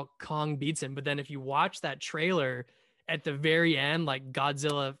how Kong beats him. But then if you watch that trailer at the very end, like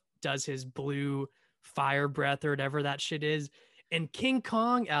Godzilla does his blue fire breath or whatever that shit is. And King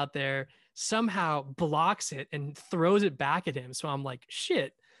Kong out there somehow blocks it and throws it back at him. So I'm like,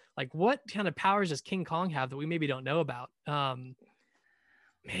 shit, like what kind of powers does King Kong have that we maybe don't know about? Man,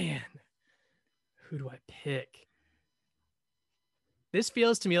 who do I pick? This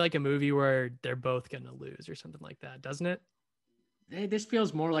feels to me like a movie where they're both going to lose or something like that, doesn't it? This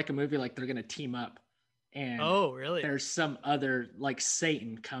feels more like a movie like they're going to team up. And really? There's some other, like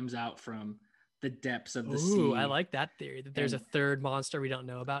Satan comes out from the depths of the sea. Ooh, I like that theory that there's a third monster we don't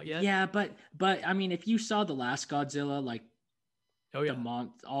know about yet. Yeah, but I mean, if you saw the last Godzilla, like all the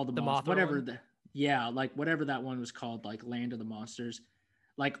monsters, whatever whatever that one was called, like Land of the Monsters,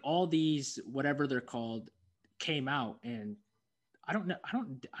 like all these whatever they're called came out, and I don't know,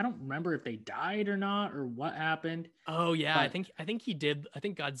 I don't remember if they died or not or what happened. Oh yeah, I think he did. I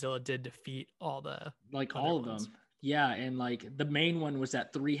think Godzilla did defeat all the all of them. Yeah, and like the main one was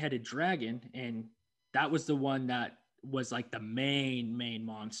that 3-headed dragon, and that was the one that was like the main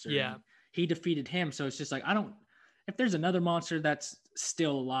monster. Yeah. And he defeated him. So it's just like, if there's another monster that's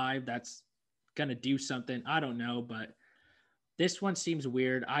still alive, that's going to do something, I don't know, but this one seems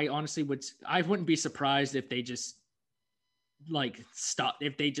weird. I honestly wouldn't be surprised if they just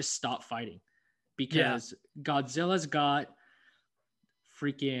stop fighting, because Godzilla's got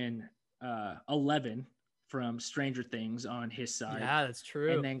freaking 11 from Stranger Things on his side. Yeah, that's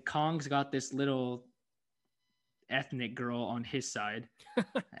true. And then Kong's got this little ethnic girl on his side.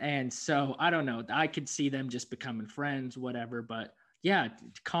 And so I don't know. I could see them just becoming friends, whatever. But yeah,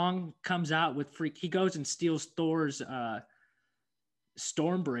 Kong comes out with he goes and steals Thor's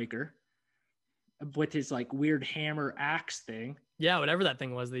Stormbreaker with his like weird hammer axe thing. Yeah, whatever that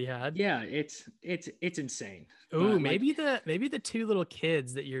thing was that he had. Yeah, it's insane. Ooh, maybe the two little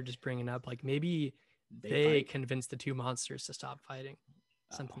kids that you're just bringing up, like maybe they convinced the two monsters to stop fighting,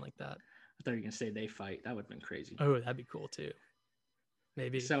 something like that. I thought you were gonna say they fight. That would have been crazy. Oh, that'd be cool too.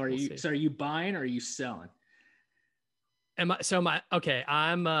 Maybe. So are you buying or are you selling? I'm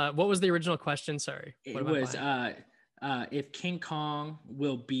what was the original question? Sorry. It was if King Kong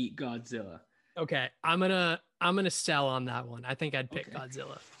will beat Godzilla. Okay, I'm gonna sell on that one. I think I'd pick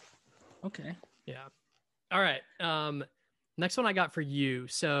Godzilla. Okay. Yeah. All right. Next one I got for you.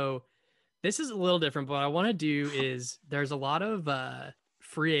 So this is a little different, but what I want to do is there's a lot of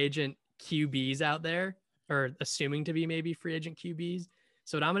free agent QBs out there, or assuming to be maybe free agent QBs.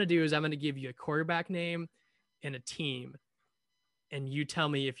 So what I'm going to do is I'm going to give you a quarterback name and a team, and you tell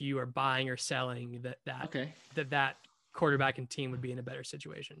me if you are buying or selling that quarterback and team would be in a better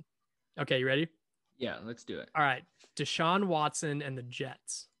situation. Okay, you ready? Yeah, let's do it. All right. Deshaun Watson and the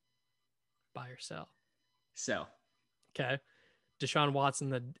Jets. Buy or sell? Sell. Okay. Deshaun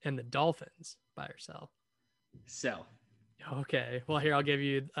Watson and the Dolphins, buy or sell? Sell. Okay. Well, here, I'll give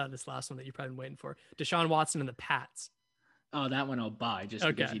you this last one that you've probably been waiting for. Deshaun Watson and the Pats. Oh, that one I'll buy just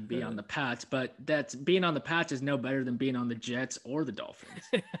Okay. because he'd be on the Pats. But that's being on the Pats is no better than being on the Jets or the Dolphins.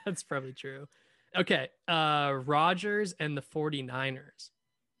 That's probably true. Okay. Rodgers and the 49ers.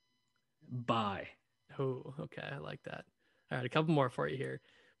 Buy. Oh, okay. I like that. All right. A couple more for you here.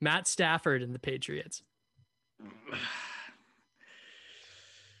 Matt Stafford and the Patriots.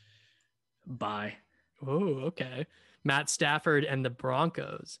 Buy. Oh, okay. Matt Stafford and the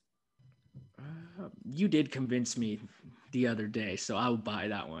Broncos. You did convince me the other day, so I'll buy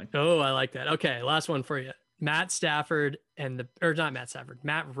that one. Oh, I like that. Okay, last one for you. Matt Stafford and not Matt Stafford,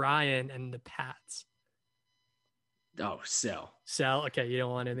 Matt Ryan and the Pats. Oh, sell. Sell. Okay, you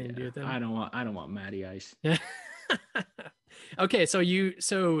don't want anything to do with them. I don't want Matty Ice. Okay, so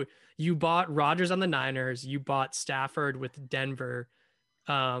you bought Rodgers on the Niners. You bought Stafford with Denver.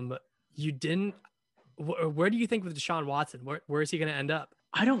 You didn't. Where do you think with Deshaun Watson? Where is he going to end up?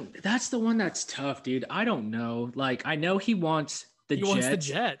 That's the one that's tough, dude. I don't know. Like, I know he wants the Jets. He wants the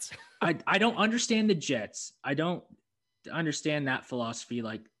Jets. I don't understand the Jets. I don't understand that philosophy.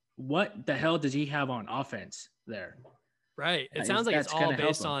 Like, what the hell does he have on offense there? Right. It sounds like it's all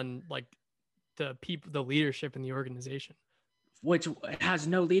based on like the people, the leadership in the organization. Which has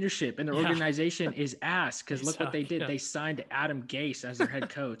no leadership, and the organization is ass because look what they did. Yeah. They signed Adam Gase as their head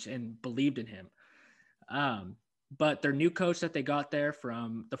coach and believed in him. But their new coach that they got there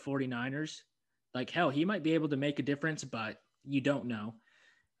from the 49ers, like, hell, he might be able to make a difference, but you don't know.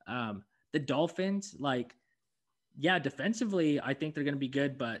 The Dolphins, like, yeah, defensively, I think they're going to be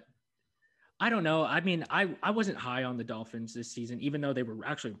good, but I don't know. I mean, I wasn't high on the Dolphins this season, even though they were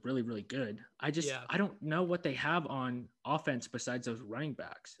actually really, really good. I don't know what they have on offense besides those running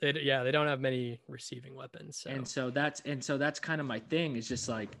backs. They don't have many receiving weapons. So. And so that's kind of my thing. Is just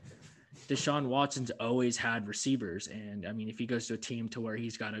like Deshaun Watson's always had receivers. And I mean, if he goes to a team to where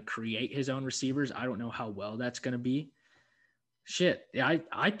he's got to create his own receivers, I don't know how well that's going to be. Shit.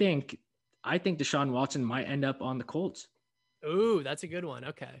 I think Deshaun Watson might end up on the Colts. Ooh, that's a good one.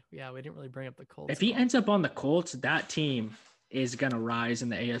 Okay. Yeah, we didn't really bring up the Colts. If he ends up on the Colts, that team is going to rise in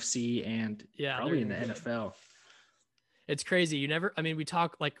the AFC and probably in the NFL. It's crazy. We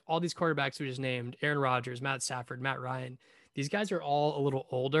talk like all these quarterbacks we just named, Aaron Rodgers, Matt Stafford, Matt Ryan. These guys are all a little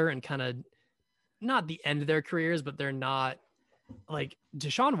older and kind of not the end of their careers, but they're not like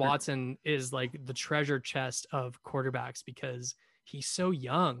Deshaun Watson is like the treasure chest of quarterbacks because he's so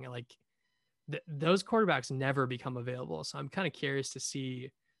young. Like those quarterbacks never become available. So I'm kind of curious to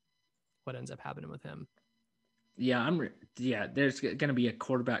see what ends up happening with him. Yeah, there's going to be a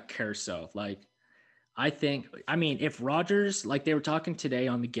quarterback carousel. Like, if Rodgers, like they were talking today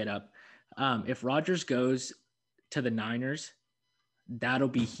on the Get Up, if Rodgers goes to the Niners, that'll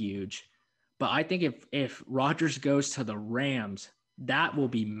be huge. But I think if Rodgers goes to the Rams, that will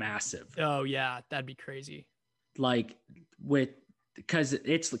be massive. Oh yeah, that'd be crazy. Like because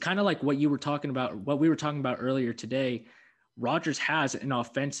it's kind of like what we were talking about earlier today. Rodgers has an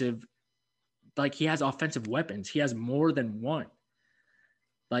offensive, like he has offensive weapons. He has more than one.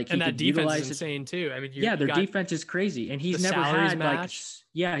 Like, and that defense is insane too. I mean, their defense is crazy, and he's never had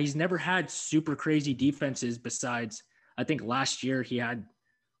he's never had super crazy defenses. Besides, I think last year he had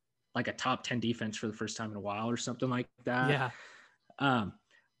like a top 10 defense for the first time in a while or something like that. Yeah.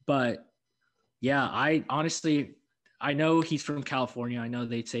 But yeah, I know he's from California. I know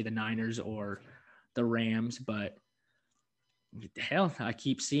they'd say the Niners or the Rams, but hell, I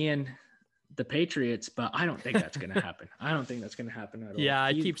keep seeing the Patriots, but I don't think that's going to happen. I don't think that's going to happen at all. Yeah,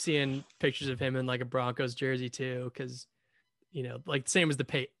 I keep seeing pictures of him in like a Broncos jersey too, because like same as the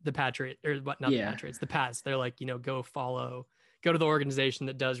Patriot or what? Not the Patriots, the Pats. They're like, go to the organization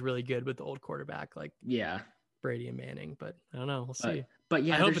that does really good with the old quarterback, like Brady and Manning. But I don't know. We'll see. But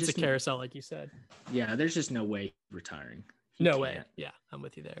yeah, I hope it's a carousel, like you said. Yeah, there's just no way retiring. No way. Yeah, I'm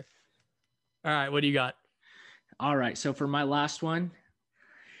with you there. All right, what do you got? All right, so for my last one,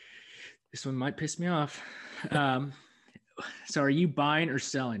 this one might piss me off. So are you buying or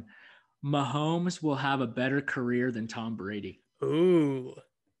selling? Mahomes will have a better career than Tom Brady. Ooh,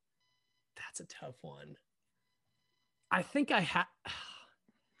 that's a tough one. I think at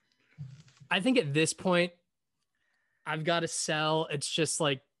this point, I've got to sell. It's just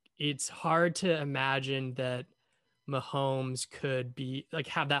like, it's hard to imagine that Mahomes could be like,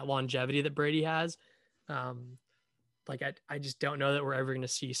 have that longevity that Brady has. Like, I just don't know that we're ever going to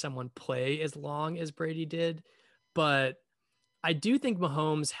see someone play as long as Brady did, but I do think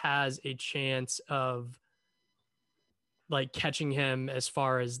Mahomes has a chance of like catching him as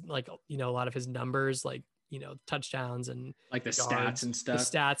far as like, a lot of his numbers, like, touchdowns and like the yards, stats and stuff.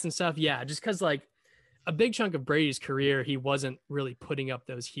 The stats and stuff. Yeah. Just because like a big chunk of Brady's career, he wasn't really putting up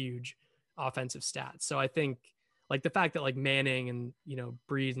those huge offensive stats. So I think like the fact that like Manning and,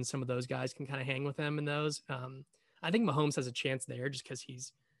 Breeze and some of those guys can kind of hang with him in those. I think Mahomes has a chance there just because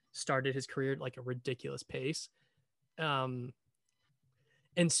he's started his career at like a ridiculous pace. And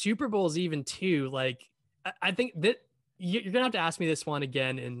Super Bowls even too, like I think that you're gonna have to ask me this one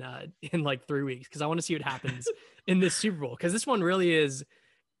again in like 3 weeks because I want to see what happens in this Super Bowl because this one really is.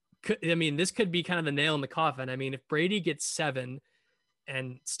 I mean, this could be kind of the nail in the coffin. I mean, if Brady gets 7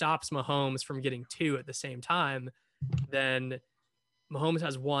 and stops Mahomes from getting 2 at the same time, then Mahomes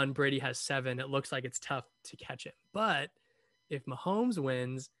has 1, Brady has 7. It looks like it's tough to catch him. But if Mahomes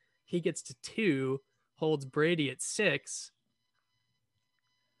wins, he gets to 2, holds Brady at 6.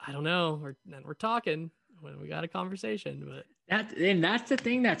 I don't know. We're talking when we got a conversation, but that's the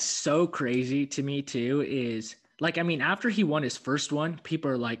thing that's so crazy to me too is like, I mean, after he won his first one, people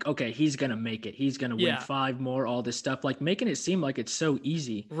are like, okay, he's going to make it. He's going to win 5 more, all this stuff, like making it seem like it's so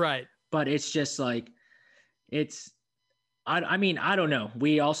easy. Right. But it's just like, I mean, I don't know.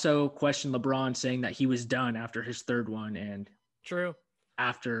 We also questioned LeBron saying that he was done after his 3rd one. And true.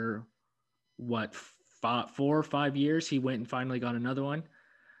 After 4 or 5 years, he went and finally got another one.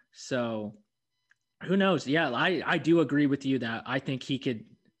 So who knows? Yeah, I do agree with you that I think he could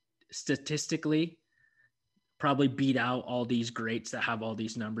statistically probably beat out all these greats that have all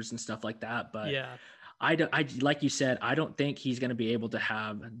these numbers and stuff like that. But yeah, I like you said, I don't think he's going to be able to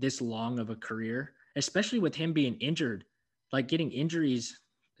have this long of a career, especially with him being injured, like getting injuries.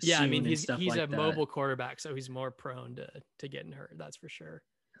 Yeah, I mean, he's like a mobile quarterback, so he's more prone to getting hurt. That's for sure.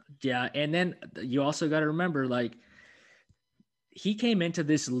 Yeah, and then you also got to remember, like, he came into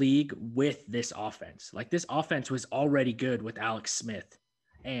this league with this offense. Like, this offense was already good with Alex Smith,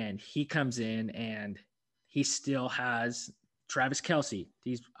 and he comes in and he still has Travis Kelce.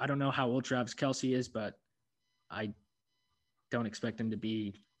 I don't know how old Travis Kelce is, but I don't expect him to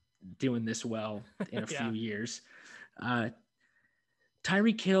be doing this well in a few years.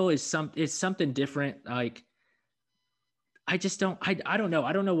 Tyreek Hill is something different. Like, I just don't know.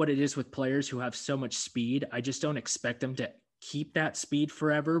 I don't know what it is with players who have so much speed. I just don't expect them to keep that speed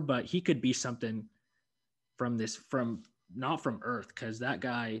forever, but he could be something not from Earth. Cause that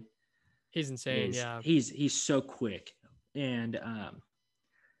guy, he's insane. He's so quick. And I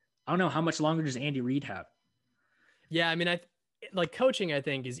don't know, how much longer does Andy Reid have? Yeah. I mean, like coaching, I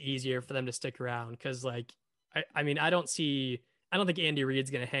think is easier for them to stick around. Cause like, I don't think Andy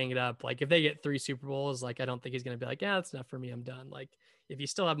Reid's going to hang it up. Like if they get 3 Super Bowls, like, I don't think he's going to be like, yeah, that's enough for me, I'm done. Like if you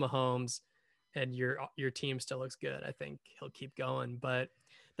still have Mahomes and your team still looks good, I think he'll keep going. But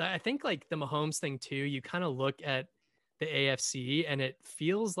I think like the Mahomes thing too, you kind of look at the AFC and it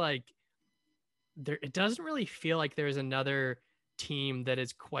feels like it doesn't really feel like there's another team that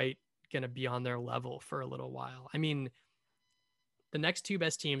is quite going to be on their level for a little while. I mean, the next 2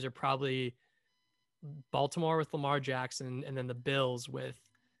 best teams are probably Baltimore with Lamar Jackson and then the Bills with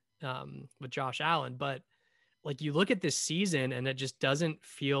Josh Allen. But like you look at this season and it just doesn't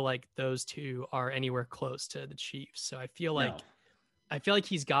feel like those 2 are anywhere close to the Chiefs. So I feel like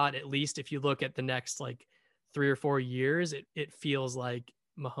he's got, at least if you look at the next like 3 or 4 years, it feels like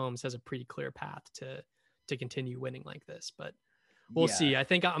Mahomes has a pretty clear path to continue winning like this, but we'll see. I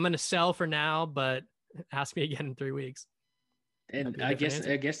think I'm going to sell for now, but ask me again in 3 weeks. And I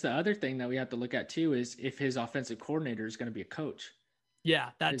guess the other thing that we have to look at too is if his offensive coordinator is going to be a coach.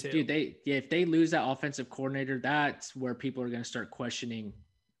 Yeah, that too. Dude, if they lose that offensive coordinator, that's where people are going to start questioning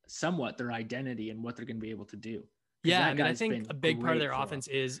somewhat their identity and what they're going to be able to do. Yeah, I mean, I think a big part of their offense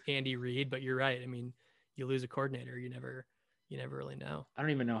is Andy Reid, but you're right. I mean, you lose a coordinator, you never really know. I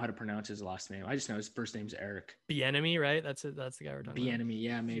don't even know how to pronounce his last name. I just know his first name's Eric. Bieniemy, right? That's the guy we're talking about. Bieniemy,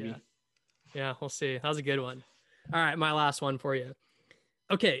 yeah, maybe. Yeah, we'll see. That was a good one. All right, my last one for you.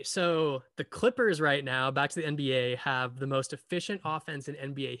 Okay, so the Clippers right now, back to the NBA, have the most efficient offense in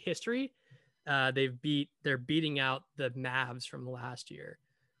NBA history. They're beating out the Mavs from last year.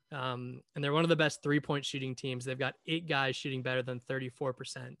 And they're one of the best 3-point shooting teams. They've got 8 guys shooting better than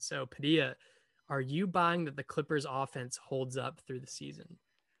 34%. So Padilla, are you buying that the Clippers offense holds up through the season?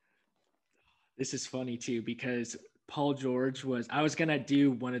 This is funny too, because Paul George I was going to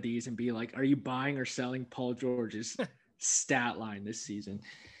do one of these and be like, are you buying or selling Paul George's stat line this season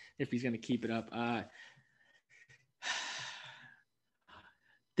if he's going to keep it up?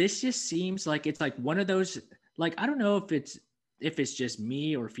 This just seems like it's like one of those, like, I don't know if it's just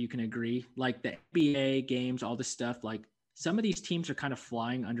me or if you can agree, like the NBA games, all this stuff, like some of these teams are kind of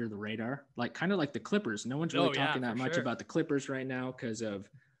flying under the radar, like kind of like the Clippers. No one's really talking that much about the Clippers right now because of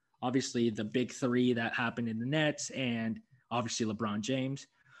obviously the big three that happened in the Nets and obviously LeBron James.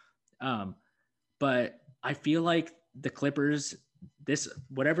 But I feel like the Clippers,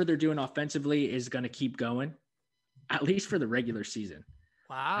 whatever they're doing offensively is going to keep going, at least for the regular season.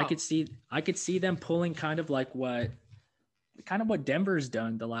 Wow. I could see them pulling kind of what Denver's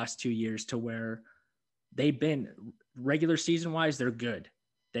done the last 2 years, to where they've been regular season wise, they're good.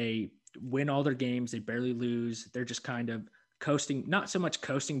 They win all their games. They barely lose. They're just kind of coasting, not so much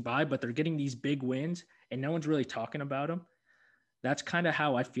coasting by, but they're getting these big wins and no one's really talking about them. That's kind of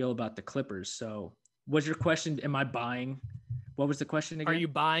how I feel about the Clippers. So was your question, am I buying? What was the question again? Are you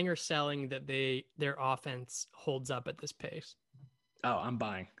buying or selling that their offense holds up at this pace? Oh, I'm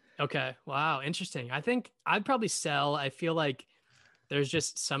buying. Okay. Wow. Interesting. I think I'd probably sell. I feel like there's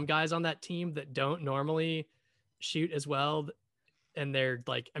just some guys on that team that don't normally shoot as well. And they're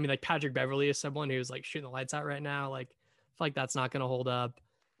like, I mean, like Patrick Beverly is someone who's like shooting the lights out right now. Like, I feel like that's not going to hold up.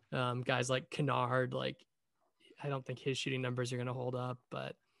 Guys like Kennard, like, I don't think his shooting numbers are going to hold up,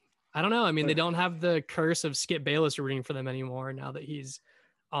 but I don't know. I mean, they don't have the curse of Skip Bayless rooting for them anymore now that he's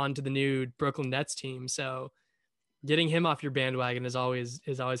on to the new Brooklyn Nets team. So getting him off your bandwagon is always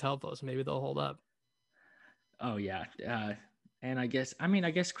helpful. So maybe they'll hold up. Oh yeah. And I guess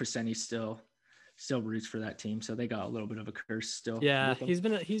Crescenty still roots for that team. So they got a little bit of a curse still. Yeah. He's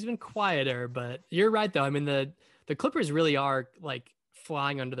been quieter, but you're right though. I mean, the Clippers really are like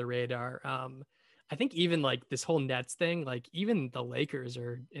flying under the radar. I think even like this whole Nets thing, like even the Lakers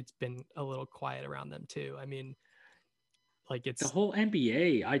it's been a little quiet around them too. I mean, like it's the whole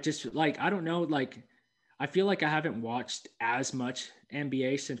NBA. I just like, I don't know, like, I feel like I haven't watched as much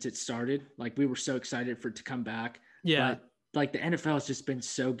NBA since it started. Like we were so excited for it to come back. Yeah. But like the NFL has just been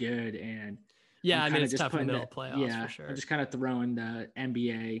so good. And yeah, I mean, it's tough in the middle of playoffs for sure. I'm just kind of throwing the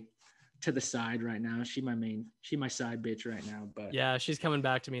NBA to the side right now. She my side bitch right now, but yeah, she's coming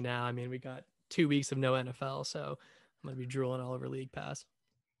back to me now. I mean, we got 2 weeks of no NFL, so I'm going to be drooling all over League Pass.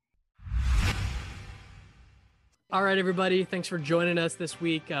 All right, everybody. Thanks for joining us this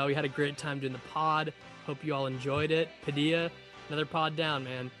week. We had a great time doing the pod. Hope you all enjoyed it. Padilla, another pod down,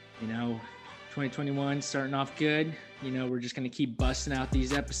 man. 2021 starting off good. We're just going to keep busting out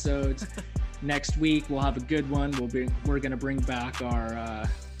these episodes. Next week, we'll have a good one. We're going to bring back our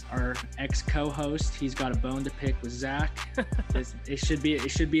ex-co-host. He's got a bone to pick with Zach. It should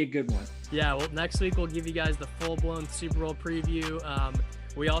be a good one. Yeah, well, next week we'll give you guys the full-blown Super Bowl preview.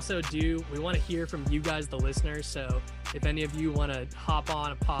 We also we want to hear from you guys, the listeners. So if any of you want to hop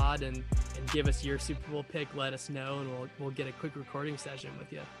on a pod and give us your Super Bowl pick, let us know, and we'll get a quick recording session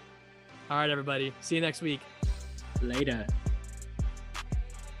with you. All right, everybody. See you next week. Later.